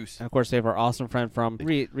I'm Deuce. And of course, they have our awesome friend from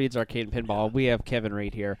Reed's Arcade and Pinball. We have Kevin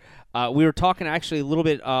Reed here. We were talking actually a little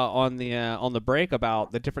bit on the break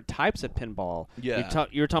about the different types of pinball. Yeah.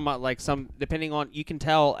 You were talking about like some, depending on, you can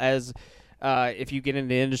tell as if you get into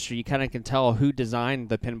the industry, you kind of can tell who designed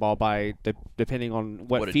the pinball by depending on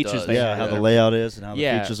what it features does. they Yeah, have. how the layout is and how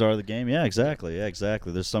Yeah. the features are of the game. Yeah, exactly.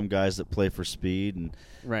 There's some guys that play for speed, and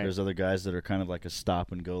Right. there's other guys that are kind of like a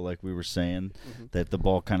stop and go, like we were saying, that the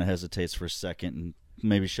ball kind of hesitates for a second and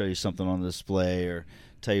maybe show you something on the display or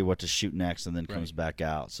tell you what to shoot next and then comes back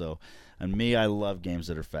out. So, and me, I love games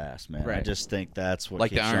that are fast, man. Right. I just think that's what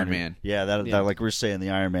Like the keeps Iron you Man. Yeah, that like we were saying,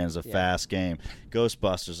 the Iron Man is a Yeah. fast game.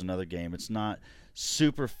 Ghostbusters, another game. It's not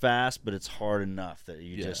super fast, but it's hard enough that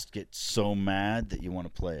you just get so mad that you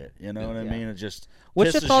want to play it. You know what I mean? It just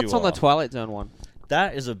What's your pisses thoughts you on the off. Twilight Zone one?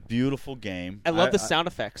 That is a beautiful game. I love the sound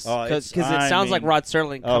effects oh, because it's- it I sounds like mean- Rod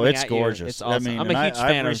Serling coming Oh, it's at gorgeous. you. It's awesome. I mean, I'm and a huge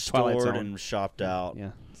fan I've of Twilight restored Zone. and shopped out.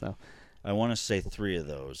 Yeah, so I want to say 3 of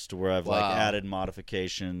those to where I've like added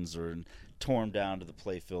modifications or tore them down to the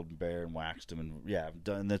playfield and bare and waxed them, and I've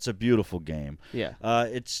done. That's a beautiful game. yeah,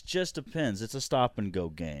 It's just depends. It's a stop and go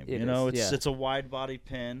game. It you know, is, it's a wide body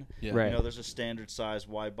pin. Yeah. Right. You know, there's a standard size.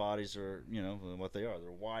 Wide bodies are what they are.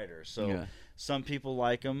 They're wider. So some people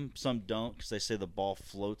like them, some don't, because they say the ball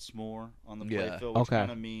floats more on the playfield, which Okay.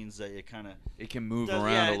 kind of means that It can move does-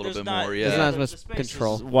 around yeah, a little there's bit not- more. There's Yeah. not as the much space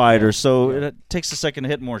control. is wider, so it takes a second to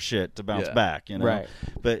hit more shit to bounce Yeah. back. You know, Right.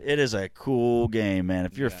 But it is a cool game, man.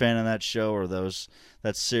 If you're a fan of that show or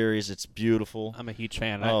that series, it's beautiful. I'm a huge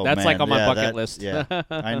fan. Oh, That's man. like on my Yeah, bucket list. Yeah,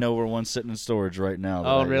 I know where one's sitting in storage right now.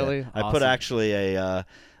 Oh, really? I put Awesome. actually a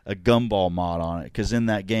gumball mod on it because in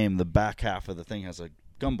that game, the back half of the thing has a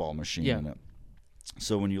gumball machine in it.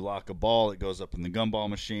 So when you lock a ball, it goes up in the gumball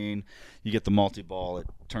machine. You get the multi-ball, it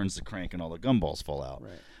turns the crank, and all the gumballs fall out.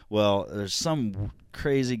 Right. Well, there's some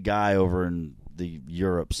crazy guy over in the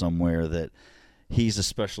Europe somewhere that he's a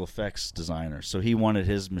special effects designer. So he wanted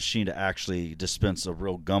his machine to actually dispense a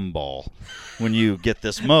real gumball when you get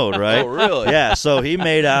this mode, right? Oh, really? Yeah, so he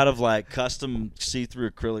made out of like custom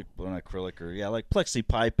see-through acrylic, well, not acrylic, or like plexi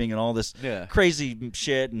piping and all this crazy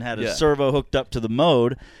shit, and had a servo hooked up to the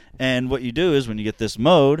mode. And what you do is when you get this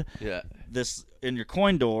mode, this in your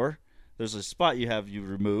coin door, there's a spot you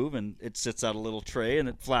remove, and it sits out a little tray, and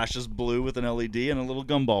it flashes blue with an LED, and a little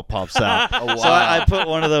gumball pops out. Oh, wow. So I put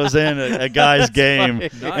one of those in a guy's game,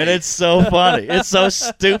 and it's so funny. It's so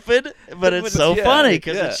stupid, but it's so funny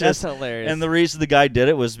because it's just That's hilarious. And the reason the guy did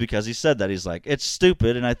it was because he said that. He's like, it's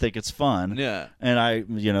stupid, and I think it's fun. Yeah. And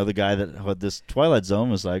the guy that had this Twilight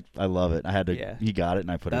Zone was like, I love it. I had to. Yeah. He got it,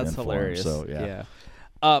 and I put That's it in hilarious. for him. So yeah.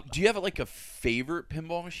 Do you have like a favorite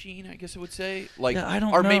pinball machine? I guess I would say, like, Yeah, I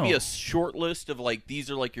don't or maybe know. a short list of like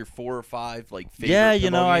these are like your 4 or 5 like favorite. Yeah,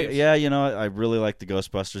 pinball games? I really like the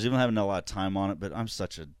Ghostbusters. Even haven't had a lot of time on it, but I'm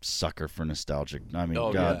such a sucker for nostalgic. I mean,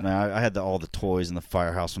 Oh, God, yeah. man, I had all the toys in the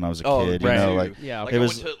firehouse when I was a Oh, kid. right. You know, like Yeah. Like it I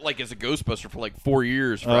was. went to like as a Ghostbuster for like 4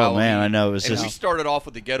 years. For Oh Halloween. man, I know it was And just. we started off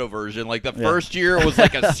with the ghetto version. Like the Yeah. first year it was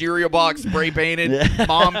like a cereal box spray painted. Yeah.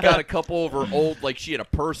 Mom got a couple of her old, like she had a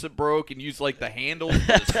purse that broke and used like the handles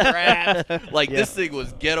for the scraps. Like this thing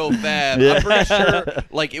was ghetto fab. Yeah. I'm pretty sure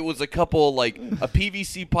like it was a couple like a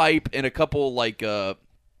PVC pipe and a couple like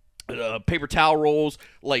paper towel rolls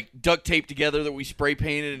like duct taped together that we spray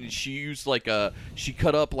painted, and she used like she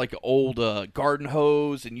cut up like an old garden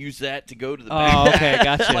hose and used that to go to the Oh, backpack. okay,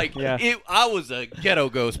 gotcha. Like Yeah. I was a ghetto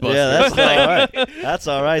Ghostbuster. Yeah, that's Like, all right. That's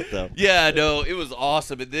all right though. yeah, no, it was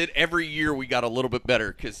awesome. And then every year we got a little bit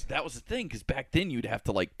better because that was the thing. Because back then you'd have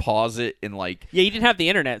to like pause it and like. Yeah, you didn't have the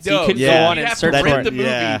internet, so No, you couldn't yeah. go on you'd and have search to for rent it. the movie.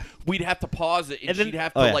 Yeah. We'd have to pause it, and, And then she'd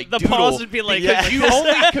have to Oh, yeah. like The doodle pause would be like- because you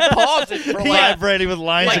only could pause it for like Vibrating with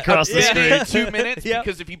lines like across a the minute, screen. 2 minutes, Yep.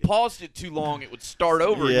 because if you paused it too long, it would start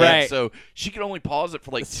over Yeah. again. Right. So she could only pause it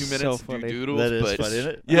for like That's 2 so minutes to funny. do doodles. That is but funny,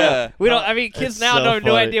 isn't it? Yeah. We don't. I mean, kids It's now so don't have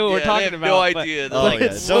no funny. idea what we're Yeah, talking they have about. no but- idea. Oh Like, yeah,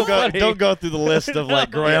 it's so funny. don't go through the list of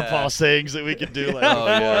like grandpa Yeah. sayings that we could do. Like, Oh,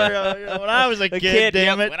 yeah. you know, when I was a A kid,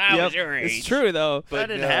 damn yep, it, when I was your age. It's true though. I But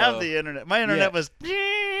didn't no. have the internet. My internet Yeah. was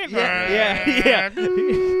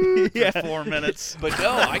Yeah. for 4 minutes. But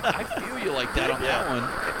no, I feel you like that on that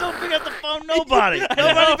one. Don't pick up the phone. Nobody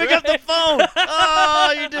pick up the phone.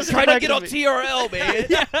 Oh, you just Try to get on TRL, man.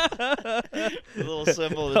 the little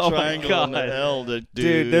symbol, the Oh my triangle, and the God. L.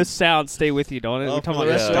 Dude, those sounds stay with you, don't it? Oh, We're talking for about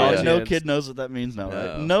the rest of nostalgia. it, no kid knows what that means now,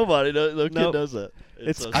 right? No. Nobody, no kid Nope. knows that.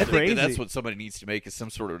 It's so I stupid. think that that's Crazy. what somebody needs to make is some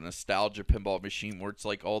sort of nostalgia pinball machine where it's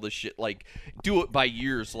like all the shit, like do it by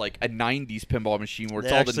years, like a '90s pinball machine where it's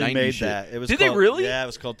They all the actually '90s made shit. that. It was Did they called, really? Yeah, it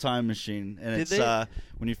was called Time Machine, and Did it's they?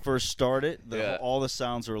 when you first start it, Yeah. all the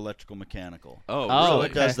sounds are electrical mechanical. Oh, Oh, So really?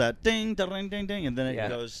 it does that ding, ding, ding, ding, and then it Yeah.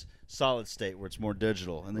 goes solid state where it's more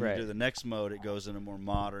digital, and then Right. you do the next mode, it goes into more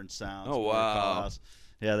modern sounds. Oh, more wow. call-outs.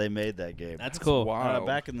 Yeah, they made that game. That's cool. Wow.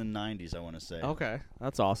 Back in the '90s, I want to say. Okay,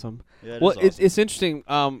 that's awesome. Yeah, it Well, is awesome. it's interesting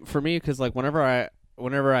for me because like whenever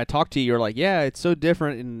I talk to you, you're like, yeah, it's so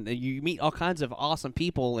different, and you meet all kinds of awesome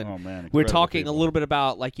people. And Oh man, we're incredible talking people. a little bit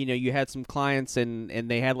about like you had some clients and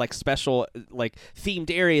they had like special like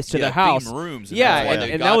themed areas to Yeah, their house. themed rooms. And Yeah, that's why and,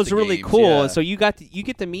 they and got that was the really games, cool. yeah. And so you get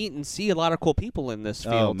to meet and see a lot of cool people in this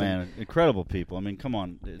field. Oh man, incredible people. I mean, come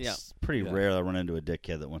on, it's Yeah. pretty Yeah. rare that I run into a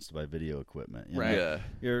dickhead that wants to buy video equipment. you know? Right. Yeah.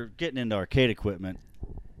 You're getting into arcade equipment.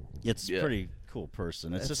 It's Yeah. pretty cool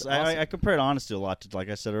person. It's That's just awesome. I compare it honestly a lot to, like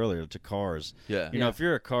I said earlier, to cars. Yeah. You know, Yeah. if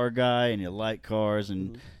you're a car guy and you like cars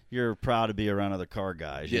and Mhm. you're proud to be around other car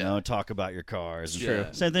guys, you Yeah. know, and talk about your cars. and True.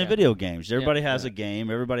 Same thing Yeah. in video games. Everybody has Yeah. a game.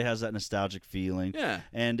 Everybody has that nostalgic feeling. Yeah.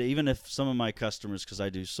 And even if some of my customers, because I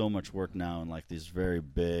do so much work now in like these very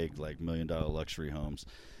big, like $1 million luxury homes,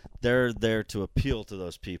 they're there to appeal to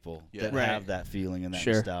those people Yeah. that Right. have that feeling and that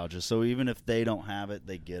Sure. nostalgia. So even if they don't have it,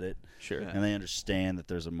 they get it Sure. Yeah. and they understand that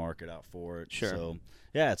there's a market out for it. Sure. So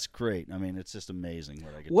yeah, it's great. I mean, it's just amazing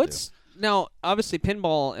what I get to What's now obviously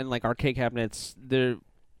pinball and like arcade cabinets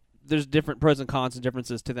there's different pros and cons and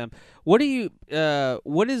differences to them. What is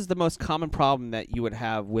the most common problem that you would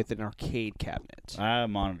have with an arcade cabinet? do. I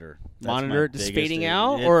monitor. That's Monitor my just biggest fading issue.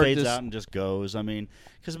 out, it or fades just- out and just goes. I mean,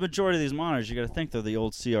 because the majority of these monitors, you got to think they're the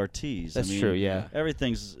old CRTs. That's I mean, true, yeah.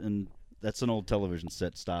 Everything's in. That's an old television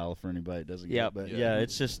set style for anybody that doesn't Yep. get it. But Yeah. yeah,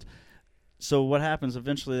 it's just. So what happens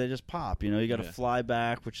eventually? They just pop. You know, you got to Yeah. fly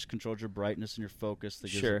back, which controls your brightness and your focus. That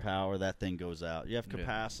gives Sure. you power. That thing goes out. You have Yeah.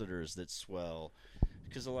 capacitors that swell.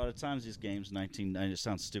 Because a lot of times these games, it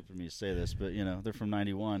sounds stupid for me to say this, but you know they're from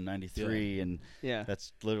 91, 93, and Yeah.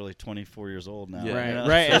 that's literally 24 years old now. Yeah. Right. you know?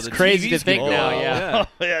 Right. So That's the crazy to TVs think get now. old. Yeah.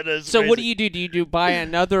 yeah, it is So what do crazy. you do? Do you buy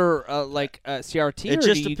another CRT? It or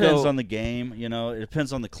just do you depends go... on the game. You know, it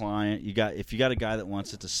depends on the client. If you got a guy that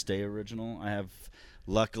wants it to stay original,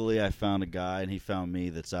 luckily I found a guy and he found me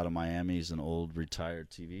that's out of Miami. He's an old retired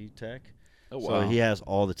TV tech. Oh, So wow. he has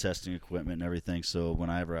all the testing equipment and everything. So when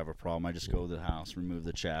I ever have a problem, I just go to the house, remove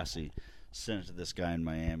the chassis, send it to this guy in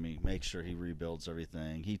Miami, make sure he rebuilds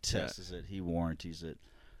everything. He tests it, he warranties it,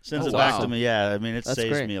 sends Oh, it back wow. to me. Yeah, I mean, it That's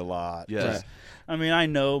saves great. me a lot. Yeah. 'Cause, I mean, I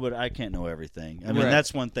know, but I can't know everything. I mean, Right.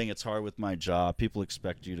 that's one thing that's hard with my job. People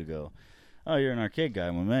expect you to go, oh, you're an arcade guy.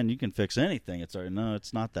 Well, man, you can fix anything. It's already, no,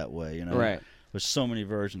 it's not that way, you know. Right. There's so many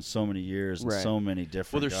versions, so many years, and Right. so many Well,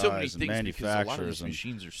 different there's guys so many and things because a lot of manufacturers. these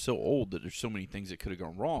machines are so old that there's so many things that could have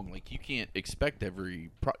gone wrong. Like you can't expect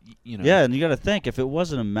every, Yeah, and you got to think, if it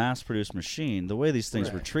wasn't a mass-produced machine, the way these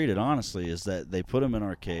things were Right. treated, honestly, is that they put them in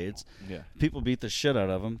arcades, Yeah. people beat the shit out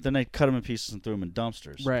of them, then they cut them in pieces and threw them in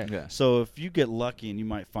dumpsters. Right. Yeah. So if you get lucky and you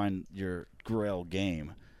might find your Grail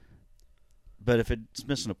game, but if it's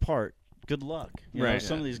missing a part, good luck. You know, Right.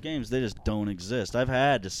 some of these games, they just don't exist. I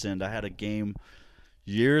had a game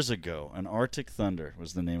years ago, an Arctic Thunder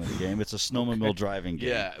was the name of the game. It's a snowmobile driving game.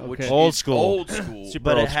 Yeah. Okay. Which Old is school. Old school. Super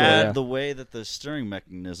But old it school, had yeah. the way that the steering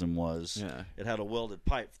mechanism was. Yeah. It had a welded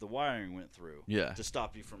pipe the wiring went through. Yeah. To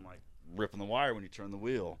stop you from like ripping the wire when you turn the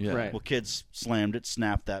wheel. Yeah. Right. Well, kids slammed it,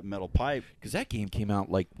 snapped that metal pipe. Because that game came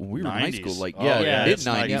out like when we were in high 90s. school. Like Oh, yeah, mid it's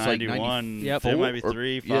like 90s, like 91. Yep. It might be 94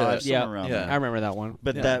 3, 5, yeah. somewhere Yeah. around Yeah. there. I remember that one.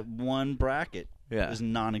 But Yeah. that one bracket Yeah. is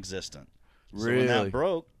non-existent. So Really? when that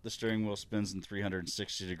broke, the steering wheel spins in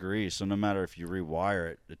 360 degrees. So no matter if you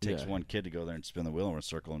rewire it, it takes Yeah. one kid to go there and spin the wheel in a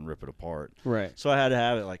circle and rip it apart. Right. So I had to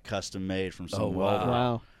have it like custom made from some Oh, wow. welder.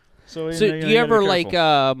 Wow. So, So know, do you you gotta be ever like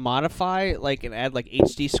careful. modify like and add like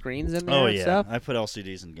HD screens in there Oh and yeah, stuff? I put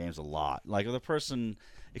LCDs in games a lot. Like the person,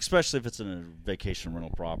 especially if it's in a vacation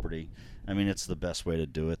rental property, I mean it's the best way to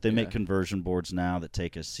do it. They make Yeah. conversion boards now that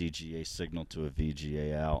take a CGA signal to a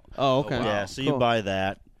VGA out. Oh, okay. wow. Yeah, so Cool. you buy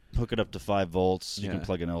that, hook it up to 5 volts. You Yeah. can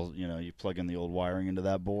plug in, you plug in the old wiring into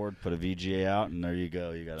that board, put a VGA out, and there you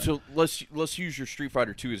go. You got it. So let's use your Street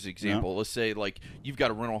Fighter 2 as an example. Let's say like you've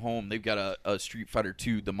got a rental home, they've got a Street Fighter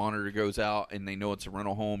 2, the monitor goes out, and they know it's a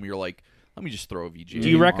rental home. You're like, let me just throw a VGA. Do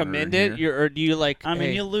you monitor recommend in it? here. Or do you like? I mean,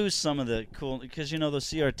 hey, you lose some of the cool because those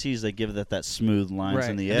CRTs they give that smooth lines Right.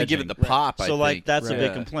 in the And edge. they give it the pop. I So like think. that's a Right. big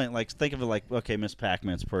Yeah. complaint. Like think of it like okay, Miss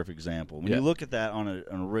Pac-Man's a perfect example. When Yeah. you look at that on an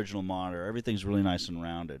original monitor, everything's really nice and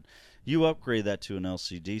rounded. You upgrade that to an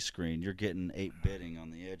LCD screen, you're getting 8-bitting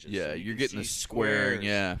on the edges. Yeah, so you you're can getting the see squaring. squares.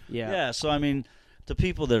 Yeah. yeah. Yeah, so I mean, to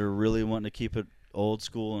people that are really wanting to keep it old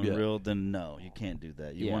school and Yeah. real, then no, you can't do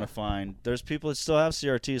that. You Yeah. want to find there's people that still have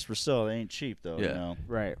CRTs for sale. They ain't cheap though, Yeah.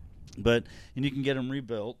 Right. and you can get them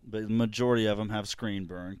rebuilt, but the majority of them have screen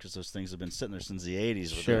burn because those things have been sitting there since the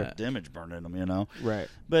 80s with Sure. the image burned in them, Right.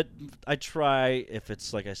 But I try, if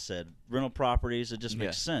it's like I said, rental properties, it just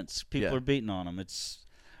makes Yeah. sense. People Yeah. are beating on them.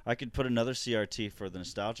 I could put another CRT for the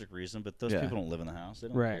nostalgic reason, but those Yeah. people don't live in the house. They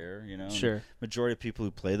don't Right. care, and Sure. majority of people who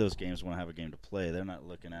play those games want to have a game to play. They're not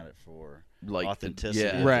looking at it for Like authenticity.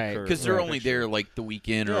 yeah. of the Right. curve Because they're or only picture. there like the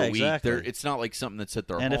weekend or Yeah, a week. exactly. It's not like something that's at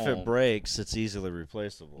their And home. if it breaks, it's easily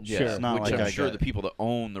replaceable. Yeah, Sure. It's not which like I'm I sure got, the people that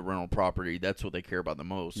own the rental property, that's what they care about the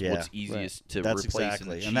most. Yeah. What's easiest to That's replace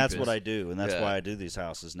exactly, and and that's what cheapest. I do, and that's Yeah. why I do these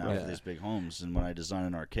houses now Right. for these big homes. And when I design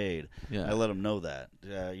an arcade, Yeah. I let them know that.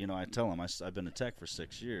 I tell them I've been a tech for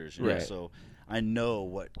 6 years, Right. so I know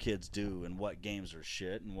what kids do and what games are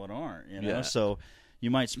shit and what aren't. Yeah. So you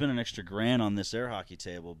might spend an extra grand on this air hockey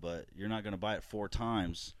table, but you're not going to buy it 4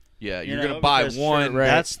 times. Yeah, You you're know, gonna buy because one Right.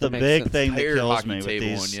 That's the That makes big sense. thing that air kills hockey me with table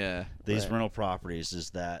these. one. Yeah, These Right. rental properties is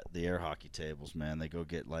that the air hockey tables, man, they go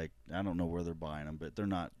get like I don't know where they're buying them, but they're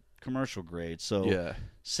not commercial grade. So yeah,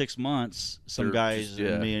 6 months, some They're guys just- yeah.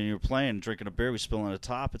 and me and you're playing, drinking a beer, we spill on the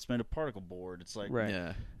top. It's made of particle board. It's like, Right.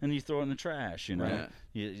 yeah, and you throw it in the trash. Right.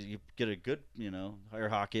 You get a good, air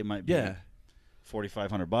hockey. It might be yeah,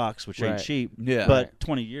 $4,500, which Right. ain't cheap. yeah. But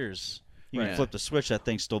 20 years, you Right. can flip the switch. That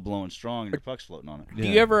thing's still blowing strong, and your puck's floating on it. Do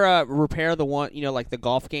you ever repair the one, like the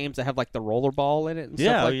golf games that have like the roller ball in it and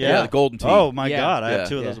stuff like yeah, the golden tee. Oh my Yeah. God, I Yeah. have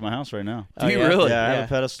 2 of Yeah. those in my house right now. Do you yeah? really? Yeah, I have Yeah. a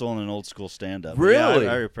pedestal and an old school stand up. Really?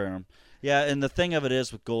 I repair them. Yeah, and the thing of it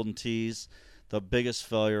is with golden tees, the biggest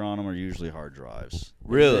failure on them are usually hard drives.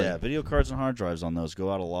 Really? Yeah, video cards and hard drives on those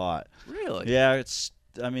go out a lot. Really? Yeah,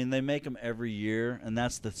 they make them every year, and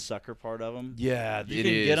that's the sucker part of them. Yeah, You it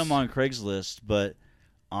can is. get them on Craigslist, but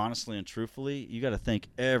honestly and truthfully, you got to think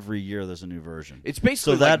every year there's a new version. It's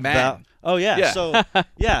basically so like that Madden. oh yeah, Yeah. so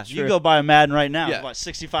yeah, True. you go buy a Madden right now. Yeah. What,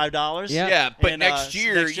 $65? Yeah. Yeah, but And, next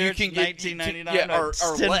year next year you can it's get $19.99 yeah, or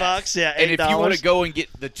 $10 less. yeah, And if you want $8. to go and get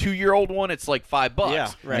the 2-year-old one, it's like $5.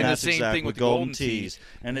 Yeah, Right. And the that's same exactly thing with the golden tees.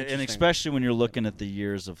 and Interesting. especially when you're looking at the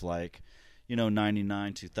years of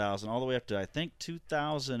 99, 2000, all the way up to I think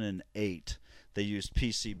 2008. They used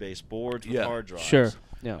PC-based boards with Yeah. hard drives. Sure.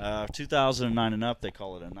 Yeah. 2009 and up, they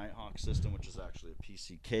call it a Nighthawk system, which is actually a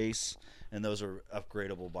PC case, and those are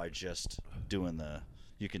upgradable by just doing the.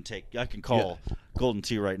 I can call Golden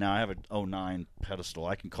Tee right now. I have a 09 pedestal.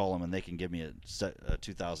 I can call them and they can give me a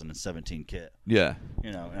 2017 kit. Yeah.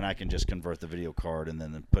 And I can just convert the video card and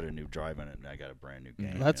then put a new drive in it, and I got a brand new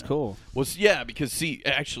game. That's cool. Well, yeah, because see,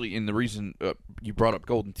 actually, and the reason you brought up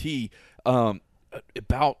Golden Tee,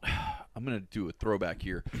 about. I'm gonna do a throwback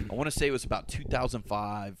here. I want to say it was about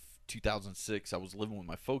 2005. 2006. I was living with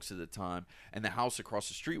my folks at the time, and the house across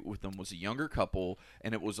the street with them was a younger couple,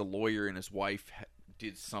 and it was a lawyer and his wife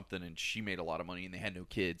did something, and she made a lot of money, and they had no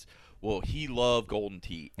kids. Well, he loved Golden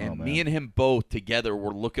Tee, and me and him both together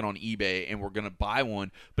were looking on eBay, and we're going to buy one.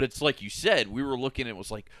 But it's like you said, we were looking, it was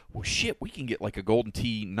like, well, shit, we can get like a Golden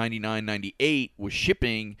Tee 99.98 with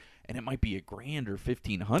shipping, and it might be $1,000 or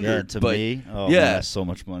 $1,500. Yeah, to me, man, that's so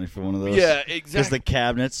much money for one of those. Yeah, exactly. Because the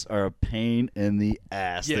cabinets are a pain in the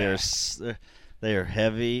ass. Yeah. They are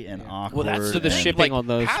heavy and awkward. Well, that's So the thing. shipping like, on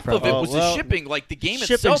those half probably- of it was the shipping. Like the game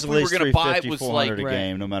shipping's itself, at we were least going to buy was like $350, $400 a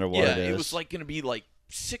game, no matter what it is. it was like going to be like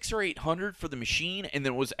 $600 or $800 for the machine, and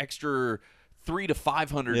then it was extra $300 to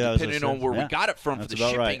 $500 depending on where we got it from for the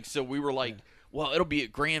shipping. Right. So we were like, well, it'll be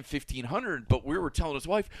 $1,000, $1,500. But we were telling his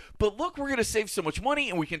wife, but look, we're going to save so much money,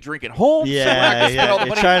 and we can drink at home. Yeah, so we're not gonna spend all the You're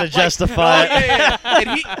money. trying to justify it.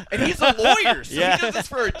 And he's a lawyer, so he does this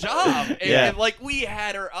for a job. And, Yeah. and like we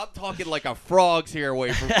had her, I'm talking like a frog's hair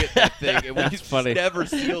away from getting that thing. And we funny. never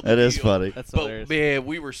sealed That the is deal. funny. That's But hilarious. man,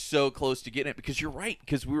 we were so close to getting it because you're right.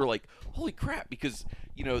 Because we were like, holy crap! Because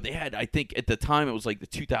they had, I think at the time it was like the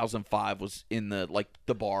 2005 was in the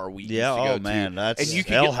bar we used to go man, to. that's and you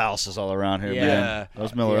could L get, houses all around here, Yeah. man.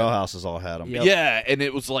 Those Miller L houses all had them. Yep. yeah, and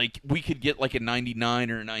it was like we could get like a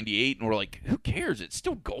 99 or a 98, and we're like, who cares? It's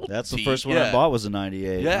still gold. That's the first one I bought was a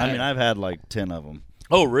 98. Yeah. I mean, I've had like 10 of them.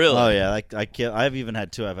 Oh really? Oh yeah, I've even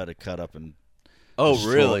had 2 I've had to cut up and. Oh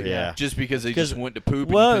destroy, really? yeah. Just because they just went to poop.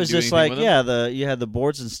 Well, and it was you couldn't just do like anything with them? you had the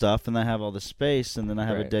boards and stuff, and I have all the space, and then I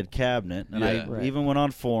have a Right. dead cabinet, and Yeah. I even went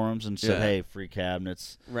on forums and said, Yeah. "Hey, free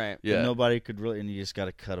cabinets." Right. Yeah. But nobody could really, and you just got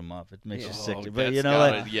to cut them up. It makes you sick. Oh, But that's you know,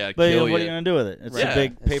 gotta- like, yeah, but kill what are you. you gonna do with it? It's Right. a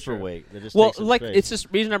big That's true. paperweight. That just Well, takes up like space. it's just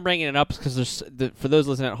reason I'm bringing it up is because for those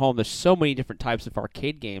listening at home, there's so many different types of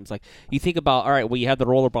arcade games. Like you think about, all right, well you have the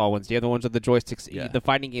rollerball ones, you have the ones with the joysticks, Yeah. the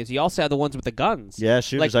fighting games. You also have the ones with the guns. Yeah,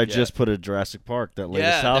 shooters. Like- I just put a Jurassic Park, that latest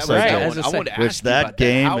Yeah, house that was I Right, got, as I I wanted to which ask you that about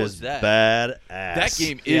game How is that? badass. That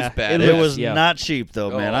game is Yeah. bad. It was Yeah. not cheap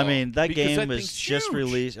though, man. I Oh, mean, that because game that was thing's just huge.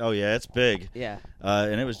 released. Oh yeah, it's big. Yeah.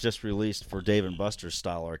 And it was just released for Dave and Buster's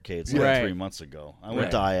style arcades like Right. 3 months ago. I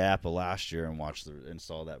went to IAPA last year and watched and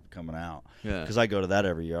saw that coming out. Yeah. Because I go to that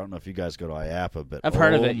every year. I don't know if you guys go to IAPA, but I've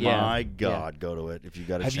heard of oh it, yeah. my Yeah. God, go to it if you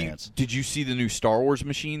got a chance. Did you see the new Star Wars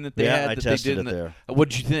machine that they Yeah, had? I that tested they did it there. What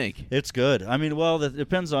did you think? It's good. I mean, well, it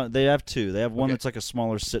depends on. They have 2. They have one Okay. that's like a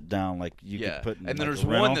smaller sit down, like you Yeah. could put. In And like then there's a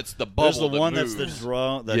rental. one that's the bubble There's the that one moves. that's the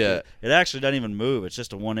draw. That Yeah. It actually doesn't even move. It's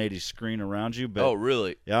just a 180 screen around you. But Oh,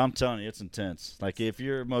 really? yeah, I'm telling you, it's intense. Like if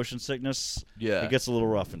you're motion sickness, Yeah. it gets a little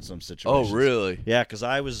rough in some situations. Oh, really? Yeah, because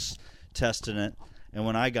I was testing it, and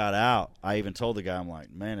when I got out, I even told the guy, I'm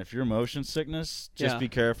like, man, if you're motion sickness, just Yeah. be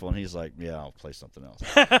careful. And he's like, yeah, I'll play something else.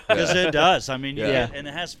 Because it does. I mean, you Yeah. get, and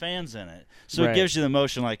it has fans in it, so Right. it gives you the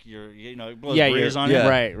motion like it blows Yeah, breeze you're on yeah. you.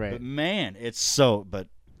 right, right. But man, it's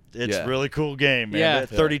it's Yeah. a really cool game, man. Yeah.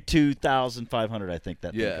 $32,500, I think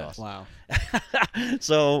that Yeah. thing cost. Wow.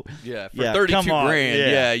 So Yeah, for yeah, 32 come on. grand.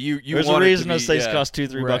 Yeah, you There's want a it reason to those be, things yeah. cost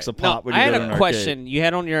 $2-3 a pop. No, when you I go had to an a arcade. question. You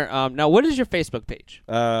had on your now. What is your Facebook page?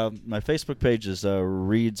 My Facebook page is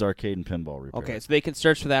Reed's Arcade and Pinball Repair. Okay, so they can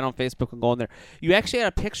search for that on Facebook and go on there. You actually had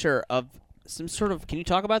a picture of some sort of. Can you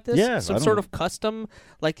talk about this? Yeah, some I don't sort know. of custom,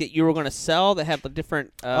 like that you were going to sell that had the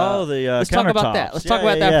different. Let's talk about that. Let's talk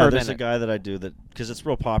about that for a There's minute. a guy that I do that because it's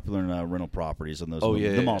real popular in rental properties and those Oh, the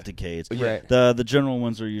yeah, yeah. multicades. Right. The general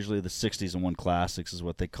ones are usually the 60s and 1 classics is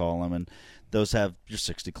what they call them, and those have your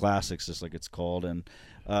 60 classics, just like it's called. And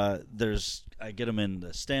I get them in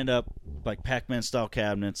the stand-up, like Pac-Man style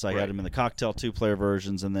cabinets. I Right. got them in the cocktail 2-player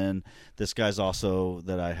versions, and then this guy's also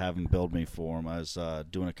that I have him build me for him. I was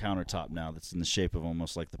doing a countertop now that's in the shape of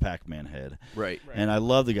almost like the Pac-Man head, Right. and I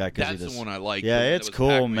love the guy because That's he does. the one I like. Yeah, the one that it's was cool,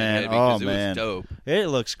 Pac-Man man. head, because Oh, it man. was dope. It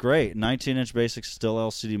looks great. 19-inch basics, still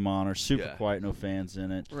LCD monitor, super Yeah. quiet, no fans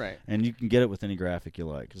in it. Right. And you can get it with any graphic you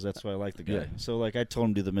like, because that's why I like the guy. Yeah. So, like, I told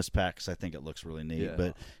him to do the Miss Pack because I think it looks really neat. Yeah.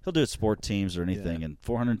 But he'll do it sport teams or anything, Yeah. and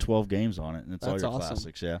 412 games on it, and it's all That's your awesome.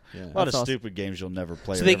 classics. Yeah, Yeah. a lot of That's awesome. stupid games you'll never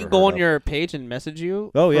play. So or they ever can go heard on of. your page and message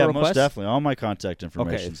you. Oh for yeah, requests? most definitely. All my contact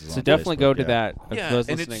information Okay, is so on definitely Facebook, go to yeah. that. For Yeah, those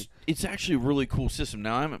and listening. it's actually a really cool system.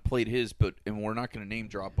 Now I haven't played his, and we're not going to name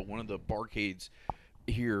drop, but one of the barcades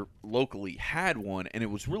here locally had one, and it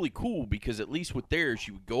was really cool because at least with theirs,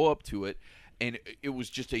 you would go up to it, and it was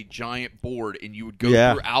just a giant board, and you would go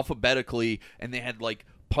Yeah. through alphabetically, and they had like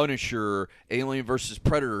Punisher, Alien versus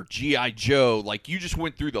Predator, G.I. Joe. Like, you just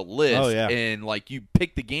went through the list, Oh, yeah. and like you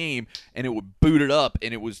picked the game, and it would boot it up,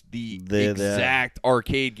 and it was the exact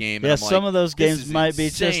arcade game. Yeah, and I'm some like, of those this games is might be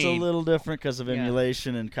just a insane. little different because of Yeah.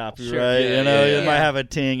 emulation and copyright. Sure. Yeah, You know, yeah, you might yeah. have a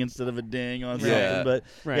ting instead of a ding on Yeah. something, but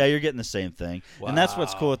Right. yeah, you're getting the same thing. And that's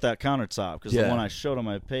what's Wow. cool with that countertop because Yeah. the one I showed on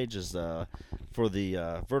my page is for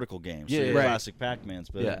the vertical games, Yeah, so your yeah. classic Pac-Mans.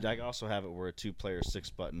 But Yeah. I also have it where a 2-player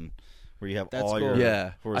 6-button where you have That's all cool. your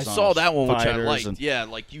Yeah, I horizontal saw that one, which I fighters liked. and- Yeah,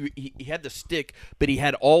 like he had the stick, but he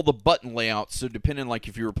had all the button layouts. So depending, like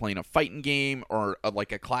if you were playing a fighting game or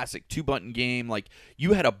like a classic 2-button game, like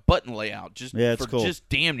you had a button layout just Yeah, it's for cool. just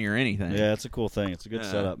damn near anything. Yeah, it's a cool thing. It's a good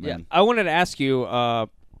Yeah. setup, Yeah, man. I wanted to ask you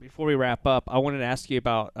before we wrap up. I wanted to ask you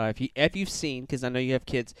about if you've seen, because I know you have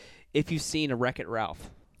kids, if you've seen a Wreck-It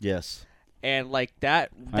Ralph, Yes. and like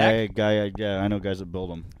that I know guys that build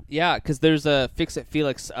them. yeah, because there's a Fix It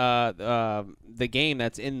Felix, the game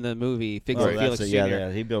that's in the movie Fix It Felix Jr.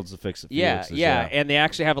 Yeah, he builds the Fix It Yeah, Felixes, yeah, and they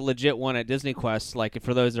actually have a legit one at Disney Quest. Like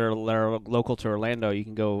for those that are local to Orlando, you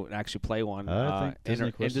can go and actually play one. I think Disney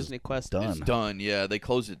in Quest is Disney Quest. done. It's done. Yeah, they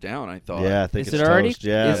closed it down. I thought. Yeah, I think Is it's it already? toast.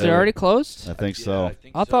 Yeah, is it already closed? I think Yeah, so. I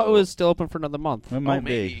think I thought it so. was still open for another month. It might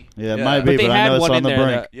maybe. be. Yeah, it Yeah. might be, But they but I had know it's one on in the there.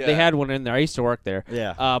 brink. Yeah. They had one in there. I used to work there.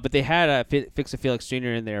 Yeah. But they had a Fix It Felix Jr.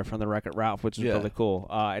 in there from the Wreck-It Ralph, which is Yeah. really cool.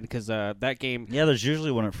 And because that game, Yeah, there's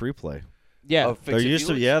usually one at Free Play. yeah. Oh, Fix It Felix?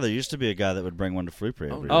 There used to be a guy that would bring one to Free Play.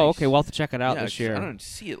 Oh, every nice. Oh, okay. We'll have to check it out Yeah, this 'cause year. I don't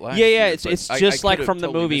see it last Yeah, year, it's but it's I just like could've from the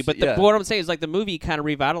totally movie, missed but it. Yeah. but what I'm saying is like the movie kind of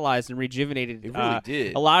revitalized and rejuvenated. It really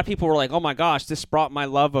did. A lot of people were like, "Oh my gosh, this brought my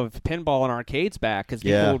love of pinball and arcades back," because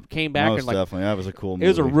people Yeah. came back Most and like definitely. That was a cool movie. it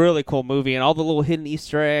was a really cool movie and all the little hidden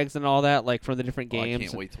Easter eggs and all that, like from the different Oh, I games.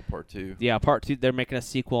 can't wait till part 2. Yeah, part 2, they're making a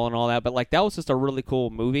sequel and all that, but like that was just a really cool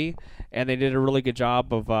movie, and they did a really good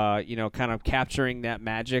job of kind of capturing that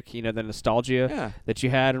magic, the nostalgia Yeah. that you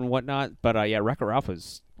had and whatnot. But yeah, Wreck-It Ralph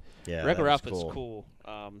was Yeah, Wreck-It that Ralph was is cool. cool.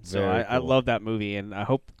 So Very I cool. love that movie, and I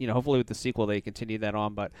hope hopefully with the sequel they continue that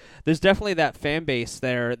on. But there's definitely that fan base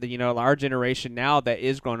there, that our generation now that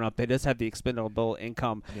is growing up, that does have the expendable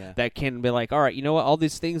income Yeah. that can be like, all right, you know what, all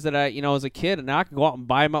these things that I as a kid, and now I can go out and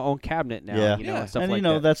buy my own cabinet now. Yeah. Yeah. And stuff And like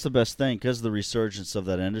that. that. That's the best thing because of the resurgence of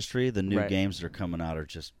that industry. The new Right. games that are coming out are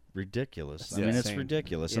just ridiculous. That's I mean, it's insane.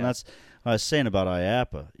 ridiculous, Yeah. and that's what I was saying about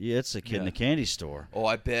IAPA. Yeah, it's a kid in Yeah. a candy store. Oh,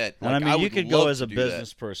 I bet. And Like, I mean, you would could love go as to a do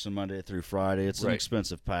business person Monday through Friday. It's an Right.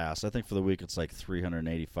 expensive pass. I think for the week it's like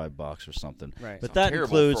 $385 or something. Right. But Sounds that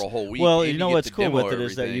terrible includes. for a whole week, Well, and you you know get what's to cool demo with it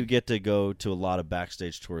is that you everything. get to go to a lot of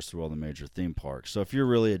backstage tours through all the major theme parks. So if you're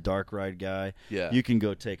really a dark ride guy, Yeah. you can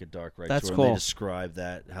go take a dark ride That's tour. cool. And they describe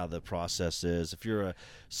how the process is. If you're a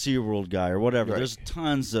SeaWorld guy or whatever, Right. there's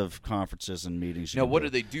tons of conferences and meetings. Now, what do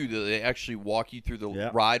they do? Do they actually walk you through the Yeah.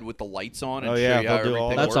 ride with the lights on and Oh show yeah, you how they'll do all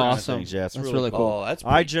everything That's those kind of awesome. things. Yeah, it's That's really really cool. cool. Oh, that's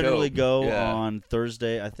I pretty generally dope. go Yeah. on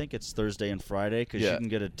Thursday. I think it's Thursday and Friday because Yeah. you can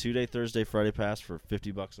get a 2-day Thursday Friday pass for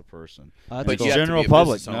 $50 a person. That's But cool. you have to general be a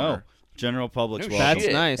public, business no. owner. General public's No welcome.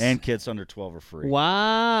 That's nice. And kids under 12 are free.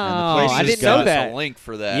 Wow, place I is didn't got know Us that. a link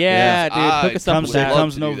for that. Yeah, Yes, dude, hook us up Comes, with it that.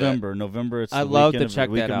 comes Love to do that. November. November. It's I'd the love weekend to check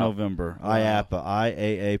of, week that of out. November. Wow. IAPA,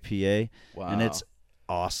 IAAPA, Wow. and it's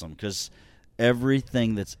awesome because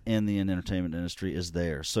everything that's in the entertainment industry is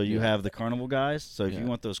there. So you Yeah. have the carnival guys. So if Yeah. you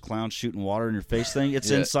want those clowns shooting water in your face thing,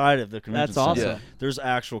 it's Yeah. inside of the convention That's awesome. center. Yeah. There's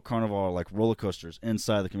actual carnival like roller coasters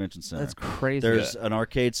inside the convention center. That's crazy. There's an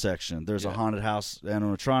arcade section. There's a Yeah. haunted house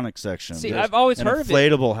animatronic section. See, There's I've always an heard of it.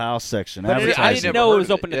 inflatable house section. But I advertising. didn't never know it heard was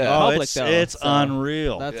of open it. to the Yeah. public, it's though. it's so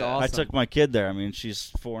unreal. That's Yeah. awesome. I took my kid there. I mean,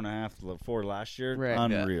 she's 4 last year. Right.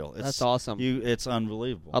 Unreal. It's, That's awesome. It's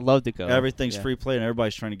unbelievable. I'd love to go. Everything's Yeah. free play, and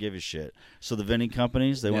everybody's trying to give you shit. So the vending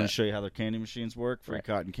companies, they want Yeah. to show you how their candy machines work. Free Right.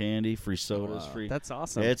 cotton candy, free sodas, Wow. free. That's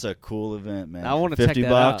awesome. It's a cool event, man. I want to For check 50 that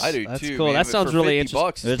bucks. out. I do That's too. cool. Man, That but sounds for really 50 interesting.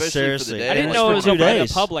 bucks, It's especially seriously- for the day. I didn't it's know for it was 2 open to days.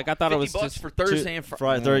 the public. I thought it was 50 bucks just for Thursday and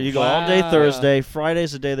Friday. You go Wow. all day Thursday.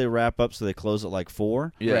 Friday's the day they wrap up, so they close at like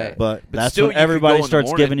 4. Yeah. Right. But that's still, when you could go everybody in the starts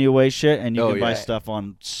morning. giving you away shit, and you Oh, can buy yeah. stuff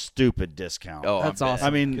on stupid discount. Oh, That's I bet. awesome. I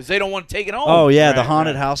mean, because they don't want to take it home. oh yeah, the Right,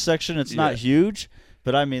 haunted right. house section. It's Yeah. not huge,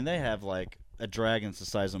 but I mean they have like a dragon that's the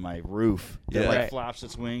size of my roof that Yeah. like Right. flaps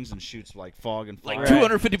its wings and shoots like fog and like fire.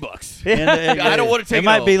 $250. And, I don't want to take it it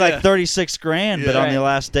might home. be like Yeah. 36 grand, but Yeah. on the Right.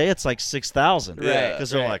 last day it's like 6,000. Right.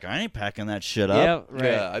 Because they're Right. like, I ain't packing that shit Yeah, up. right.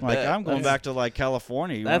 Yeah, I Like bet. I'm going That's- back to like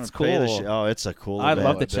California. You That's wanna pay this cool. shit? Oh, it's a cool I'd event.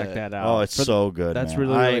 love to I check bet. that out. Oh, it's For- so good. That's man.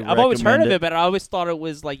 really, I really. I've always heard recommend of it, but I always thought it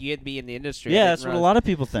was like you had to be in the industry. I Yeah, didn't that's what a realize- lot of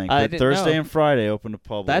people think. I But didn't Thursday know. and Friday open to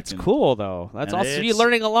public. That's and- cool, though. That's and awesome. You're it's-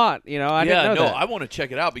 learning a lot. I yeah, didn't know no, that. I want to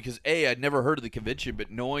check it out because I'd never heard of the convention,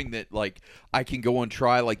 but knowing that like I can go and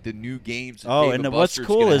try like the new games. That Oh, Dave and and what's Buster's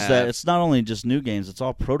cool gonna is that have. it's not only just new games; it's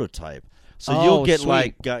all prototype. So Oh, you'll get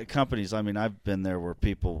sweet. like companies. I mean, I've been there where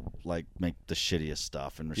people like make the shittiest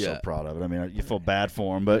stuff, and they're so Yeah. proud of it. I mean, you feel bad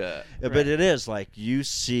for them, but Yeah. but it is like you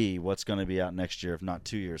see what's going to be out next year, if not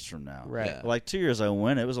 2 years from now. Right. Yeah. Like 2 years I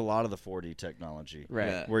went, it was a lot of the 4D technology. Right.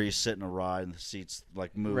 Yeah. Where you sit in a ride and the seats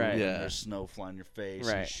like move, Right. and Yeah. there's snow flying in your face,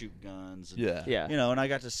 and Right. you shoot guns. And, Yeah. Yeah. You know, and I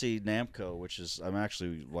got to see Namco, which is I'm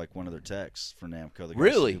actually like one of their techs for Namco. The guys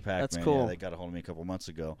Really? who do Pac-Man. That's cool. Yeah, they got a hold of me a couple months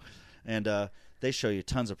ago, and they show you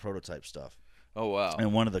tons of prototype stuff. Oh wow.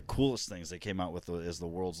 And one of the coolest things they came out with is the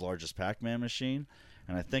world's largest Pac-Man machine.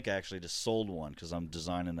 And I think I actually just sold one because I'm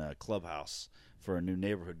designing a clubhouse for a new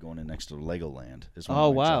neighborhood going in next to Legoland. Is one Oh,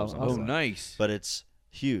 of my wow. jobs on Oh, the side. nice. But it's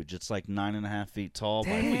huge. It's like 9.5 feet tall by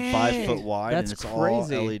Dang. 5 foot wide, That's and it's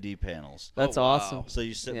crazy. all LED panels. That's Oh, wow. awesome. So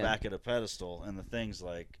you sit Yeah. back at a pedestal, and the thing's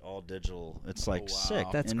like all digital. It's like wow. sick.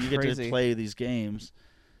 That's and you get crazy. to play these games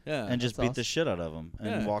Yeah. and just That's beat the shit out of them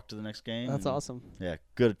and Yeah. walk to the next game. That's and- awesome. Yeah,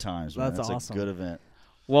 good times. Man. That's That's awesome. a good event.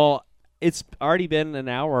 Well, it's already been an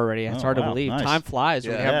hour already. It's Oh, hard to wow. believe. Nice. Time flies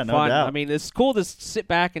when Yeah. you're having Yeah, no fun. doubt. I mean, it's cool to sit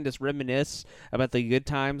back and just reminisce about the good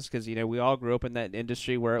times because, we all grew up in that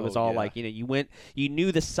industry where it was Oh, all yeah. like, you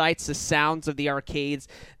knew the sights, the sounds of the arcades,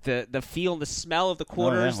 the feel and the smell of the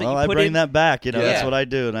quarters Oh, yeah. Well, that I you put bring in. that back. You know, that's Yeah. what I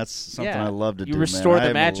do, and that's something Yeah. I love to You do. restore man. the I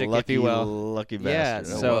am a magic, if lucky, you will. lucky Yeah,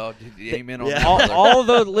 bastard. Oh, so- well, amen on Yeah. that. all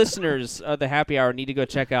the listeners of the Happy Hour need to go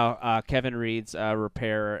check out Kevin Reed's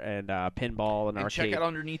Repair and Pinball and And Arcade. check out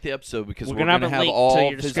underneath the episode because We're we're gonna going have to a have link all to your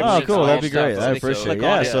of his description. Oh, cool. That'd be Stuff, great. so I click appreciate it. on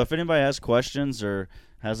Yeah. it. So if anybody has questions or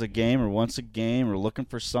has a game or wants a game or looking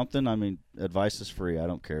for something, I mean, advice is free. I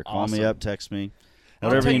don't care. Call me Awesome. up, text me, I'll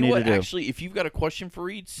whatever tell you need what, to do. Actually, if you've got a question for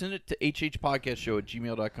Reed, send it to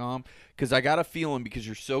hhpodcastshow@gmail.com because I got a feeling because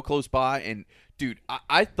you're so close by and. Dude,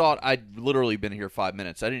 I thought I'd literally been here 5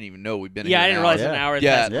 minutes. I didn't even know we'd been here. Yeah, I didn't realize Yeah. an hour.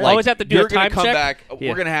 Yeah, We'll like, always have to do you're a time gonna come check. back. Yeah.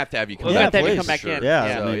 We're gonna have to have you come We'll back. have to have you please. come back in.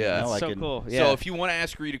 Yeah, So, I mean, yeah. no, I so can- cool. Yeah. So if you want to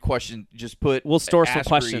ask Reed a question, just put. We'll store some ask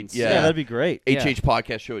questions. Reed. Yeah, Yeah, that'd be great. Yeah.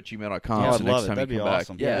 hhpodcastshow@gmail.com. Yeah, so I'd next love it. time That'd you be come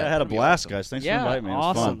awesome. back. Yeah, I had a that'd be blast, awesome. guys. Thanks yeah, for inviting me. It was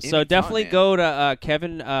awesome. fun. So Anytime, definitely man. go to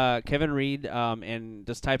Kevin Reed and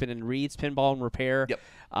just type it in Reed's Pinball and Repair. Yep.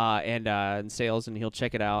 And sales, and he'll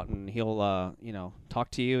check it out, and he'll talk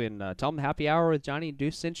to you and tell him the Happy Hour with Johnny and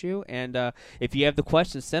Deuce sent you. And if you have the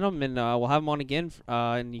questions, send them, and we'll have them on again,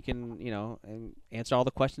 and you can and answer all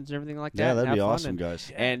the questions and everything like that. Yeah, and that'd have be fun. awesome, guys.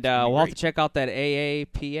 And it's gonna be we'll have to great. check out that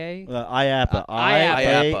AAPA. IAPA.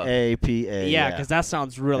 IAPA. IAPA. Yeah, because that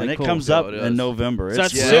sounds really and it cool. comes So up it in is. November. So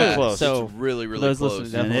It's that's so soon. close. So It's really, really those close.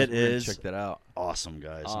 listeners, and definitely it is Check that out. awesome,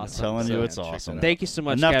 guys. I'm Awesome. telling you, So, it's check that awesome. out. Thank you so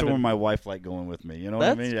much, Enough Kevin. to where my wife liked going with me. You know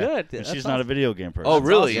That's what I mean? good. And That's she's not a awesome. video game person. Oh,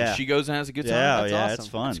 really? awesome. And she goes and has a good time. Yeah, That's yeah, awesome. it's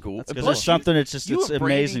fun. That's cool. That's Because cool. it's something. It's just You it's and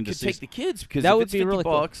Brandon amazing to could see. take the kids because That if would it's be really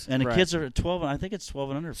cool. $50, And the Right. kids are at 12, and I think it's 12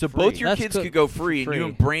 and under. so free. both your That's kids good. could go free, and Free. you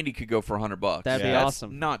and Brandy could go for $100. That'd be That's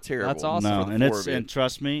awesome. Not terrible. That's awesome. No, For the and four it's of you. and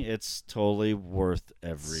trust me, it's totally worth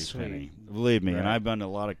every Sweet. penny. Believe me, and Right. I've done a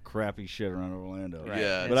lot of crappy shit around Orlando. Right.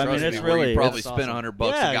 Yeah, But I mean, trust it's me, where really- you probably it's spent awesome.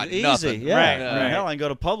 $100 Yeah, and got easy. nothing. Yeah, Right, I mean, right. hell, I can go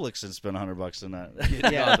to Publix and spend $100 in that.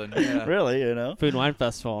 Get Yeah. nothing. Yeah. Really, you know. Food and Wine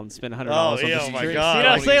Festival and spend $100 Oh, on yeah, just oh my drinks. God. You know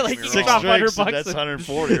what I'm Don't saying? get Like me you wrong. drop $100 drinks, and that's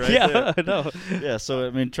 140 right yeah, there. no. Yeah, so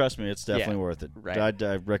I mean, trust me, it's definitely Yeah. worth it. Right.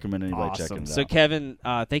 I recommend anybody checking Awesome. it So out. Kevin,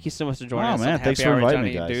 thank you so much for joining Oh, us. man, on thanks Happy for Hour with inviting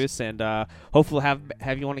Johnny me, and guys. Deuce, and hopefully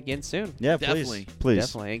have you on again soon. Yeah, Definitely. please.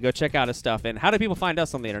 Definitely, and go check out his stuff. And how do people find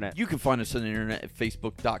us on the internet? You can find us on the internet at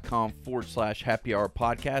facebook.com/Happy Hour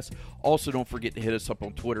Podcast. Also, don't forget to hit us up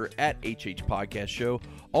on Twitter at HH Podcast Show.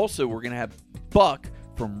 Also, we're going to have Buck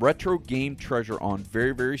from Retro Game Treasure on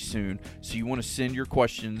very, very soon. So you want to send your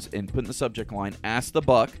questions and put in the subject line, Ask the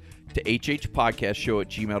Buck, to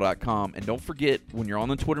hhpodcastshow@gmail.com. And don't forget, when you're on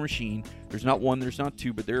the Twitter machine, there's not one, there's not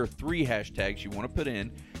two, but there are 3 hashtags you want to put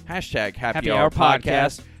in. Hashtag Happy Hour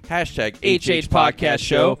Podcast, hashtag HH Podcast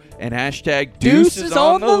Show, and hashtag Deuces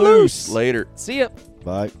on the Loose. Later. See ya.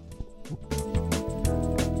 Bye.